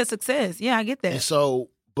 Exactly. Chance at success. Yeah, I get that. And so,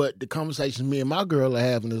 but the conversations me and my girl are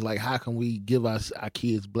having is like, how can we give our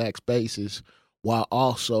kids black spaces while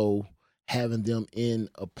also having them in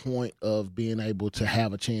a point of being able to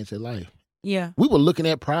have a chance at life? Yeah. We were looking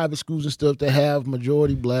at private schools and stuff that have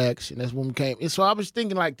majority blacks, and that's when we came. And so I was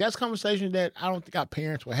thinking, like, that's conversation that I don't think our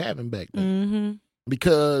parents were having back then. Mm-hmm.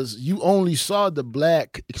 Because you only saw the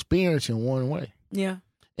black experience in one way. Yeah.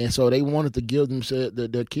 And so they wanted to give them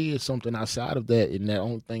their kids something outside of that, and that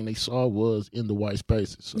only thing they saw was in the white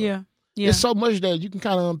spaces. So yeah. There's so much that you can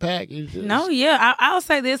kind of unpack. No, yeah. I'll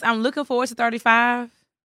say this. I'm looking forward to 35.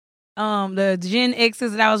 The Gen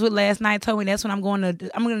X's that I was with last night told me that's when I'm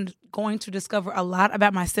going to discover a lot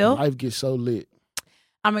about myself. Life gets so lit.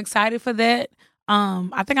 I'm excited for that.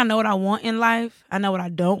 I think I know what I want in life. I know what I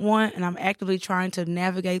don't want, and I'm actively trying to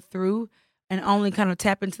navigate through and only kind of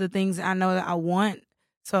tap into the things that I know that I want.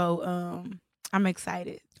 So I'm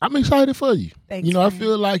excited. I'm excited for you. Thanks, I man.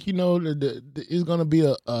 feel like, it's going to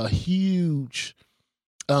be a huge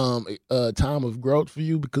time of growth for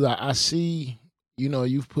you, because I see,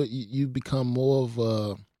 you've become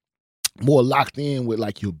more locked in with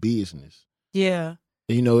like your business. Yeah.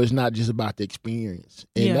 It's not just about the experience.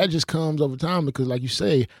 And that just comes over time, because like you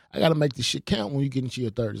say, I got to make this shit count when you get into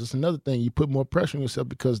your 30s. That's another thing. You put more pressure on yourself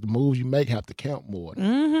because the moves you make have to count more.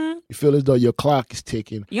 Mm-hmm. You feel as though your clock is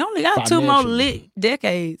ticking. You only got 2 more lit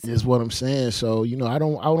decades. Is what I'm saying. So, I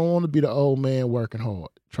don't want to be the old man working hard,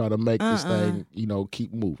 try to make this thing,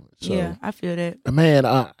 keep moving. So, yeah, I feel that. Man,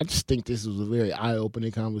 I just think this was a very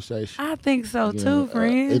eye-opening conversation. I think so too,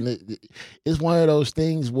 friend. And it's one of those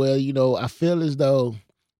things where, I feel as though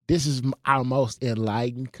this is our most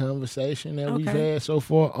enlightened conversation that we've had so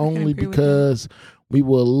far, only because we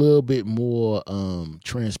were a little bit more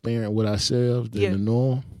transparent with ourselves than the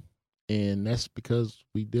norm. And that's because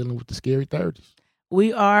we dealing with the scary 30s.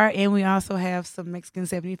 We are, and we also have some Mexican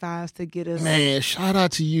 75s to get us. Man, shout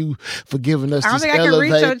out to you for giving us this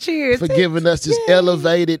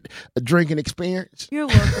elevated drinking experience. You're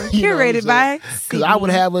welcome. Curated by because I would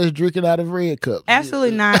have us drinking out of red cups.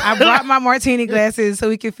 Absolutely not. I brought my martini glasses so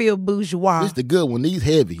we can feel bourgeois. It's the good one. These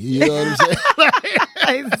heavy. You know what I'm saying?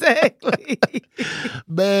 Exactly.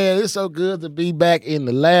 Man, it's so good to be back in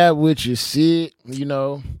the lab with you, Sid.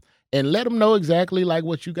 And let them know exactly like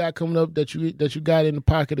what you got coming up that you got in the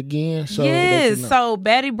pocket again. So so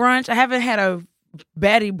Baddie Brunch. I haven't had a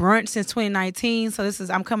Baddie Brunch since 2019. So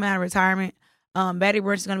I'm coming out of retirement. Baddie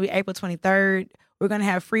Brunch is going to be April 23rd. We're going to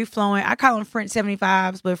have free flowing. I call them French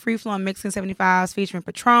 75s, but free flowing Mexican 75s featuring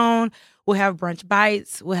Patron. We'll have brunch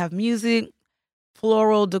bites. We'll have music,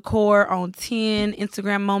 floral decor on 10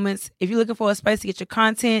 Instagram moments. If you're looking for a space to get your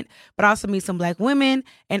content, but also meet some Black women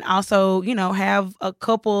and also, have a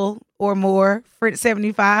couple or more French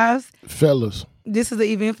 75s. Fellas, this is the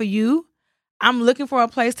event for you. I'm looking for a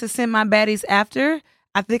place to send my baddies after.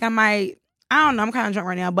 I think I might, I don't know, I'm kind of drunk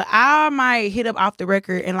right now, but I might hit up Off the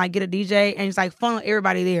Record and like get a DJ and just like funnel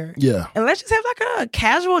everybody there. Yeah. And let's just have like a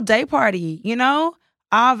casual day party,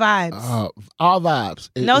 All vibes. All vibes.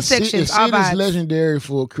 No sections, all vibes. Sid is legendary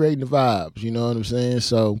for creating the vibes, you know what I'm saying?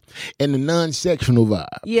 So, and the non-sectional vibe.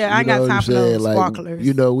 Yeah, I ain't got time for those sparklers.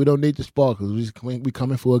 We don't need the sparklers. We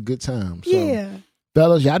coming for a good time. So, yeah.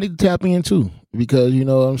 Fellas, y'all need to tap in too, because you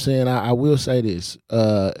know what I'm saying? I will say this.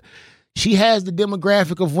 She has the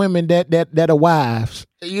demographic of women that are wives.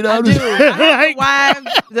 You know what I'm saying? I have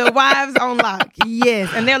the wives on lock.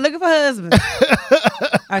 Yes. And they're looking for husbands.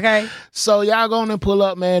 Okay. So y'all go on and pull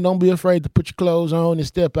up, man. Don't be afraid to put your clothes on and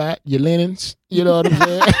step out. Your linens. You know what I'm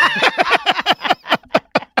saying?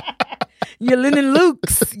 Your linen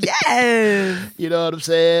Lukes. Yes. You know what I'm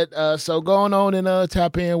saying? So going on and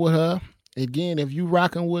tap in with her. Again, if you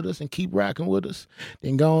rocking with us and keep rocking with us,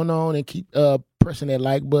 then going on and keep pressing that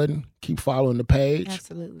like button. Keep following the page.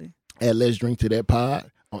 Absolutely. At Let's Drink to That Pod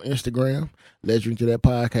on Instagram. Let's Drink to That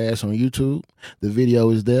Podcast on YouTube. The video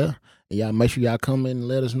is there. And y'all make sure y'all come in and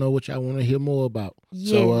let us know what y'all want to hear more about.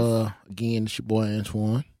 Yes. So, again, it's your boy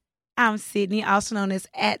Antoine. I'm Sydney, also known as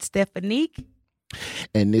 @Stephanique.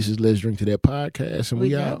 And this is Let's Drink to That Podcast. And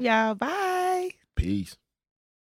we out. Love y'all. Bye. Peace.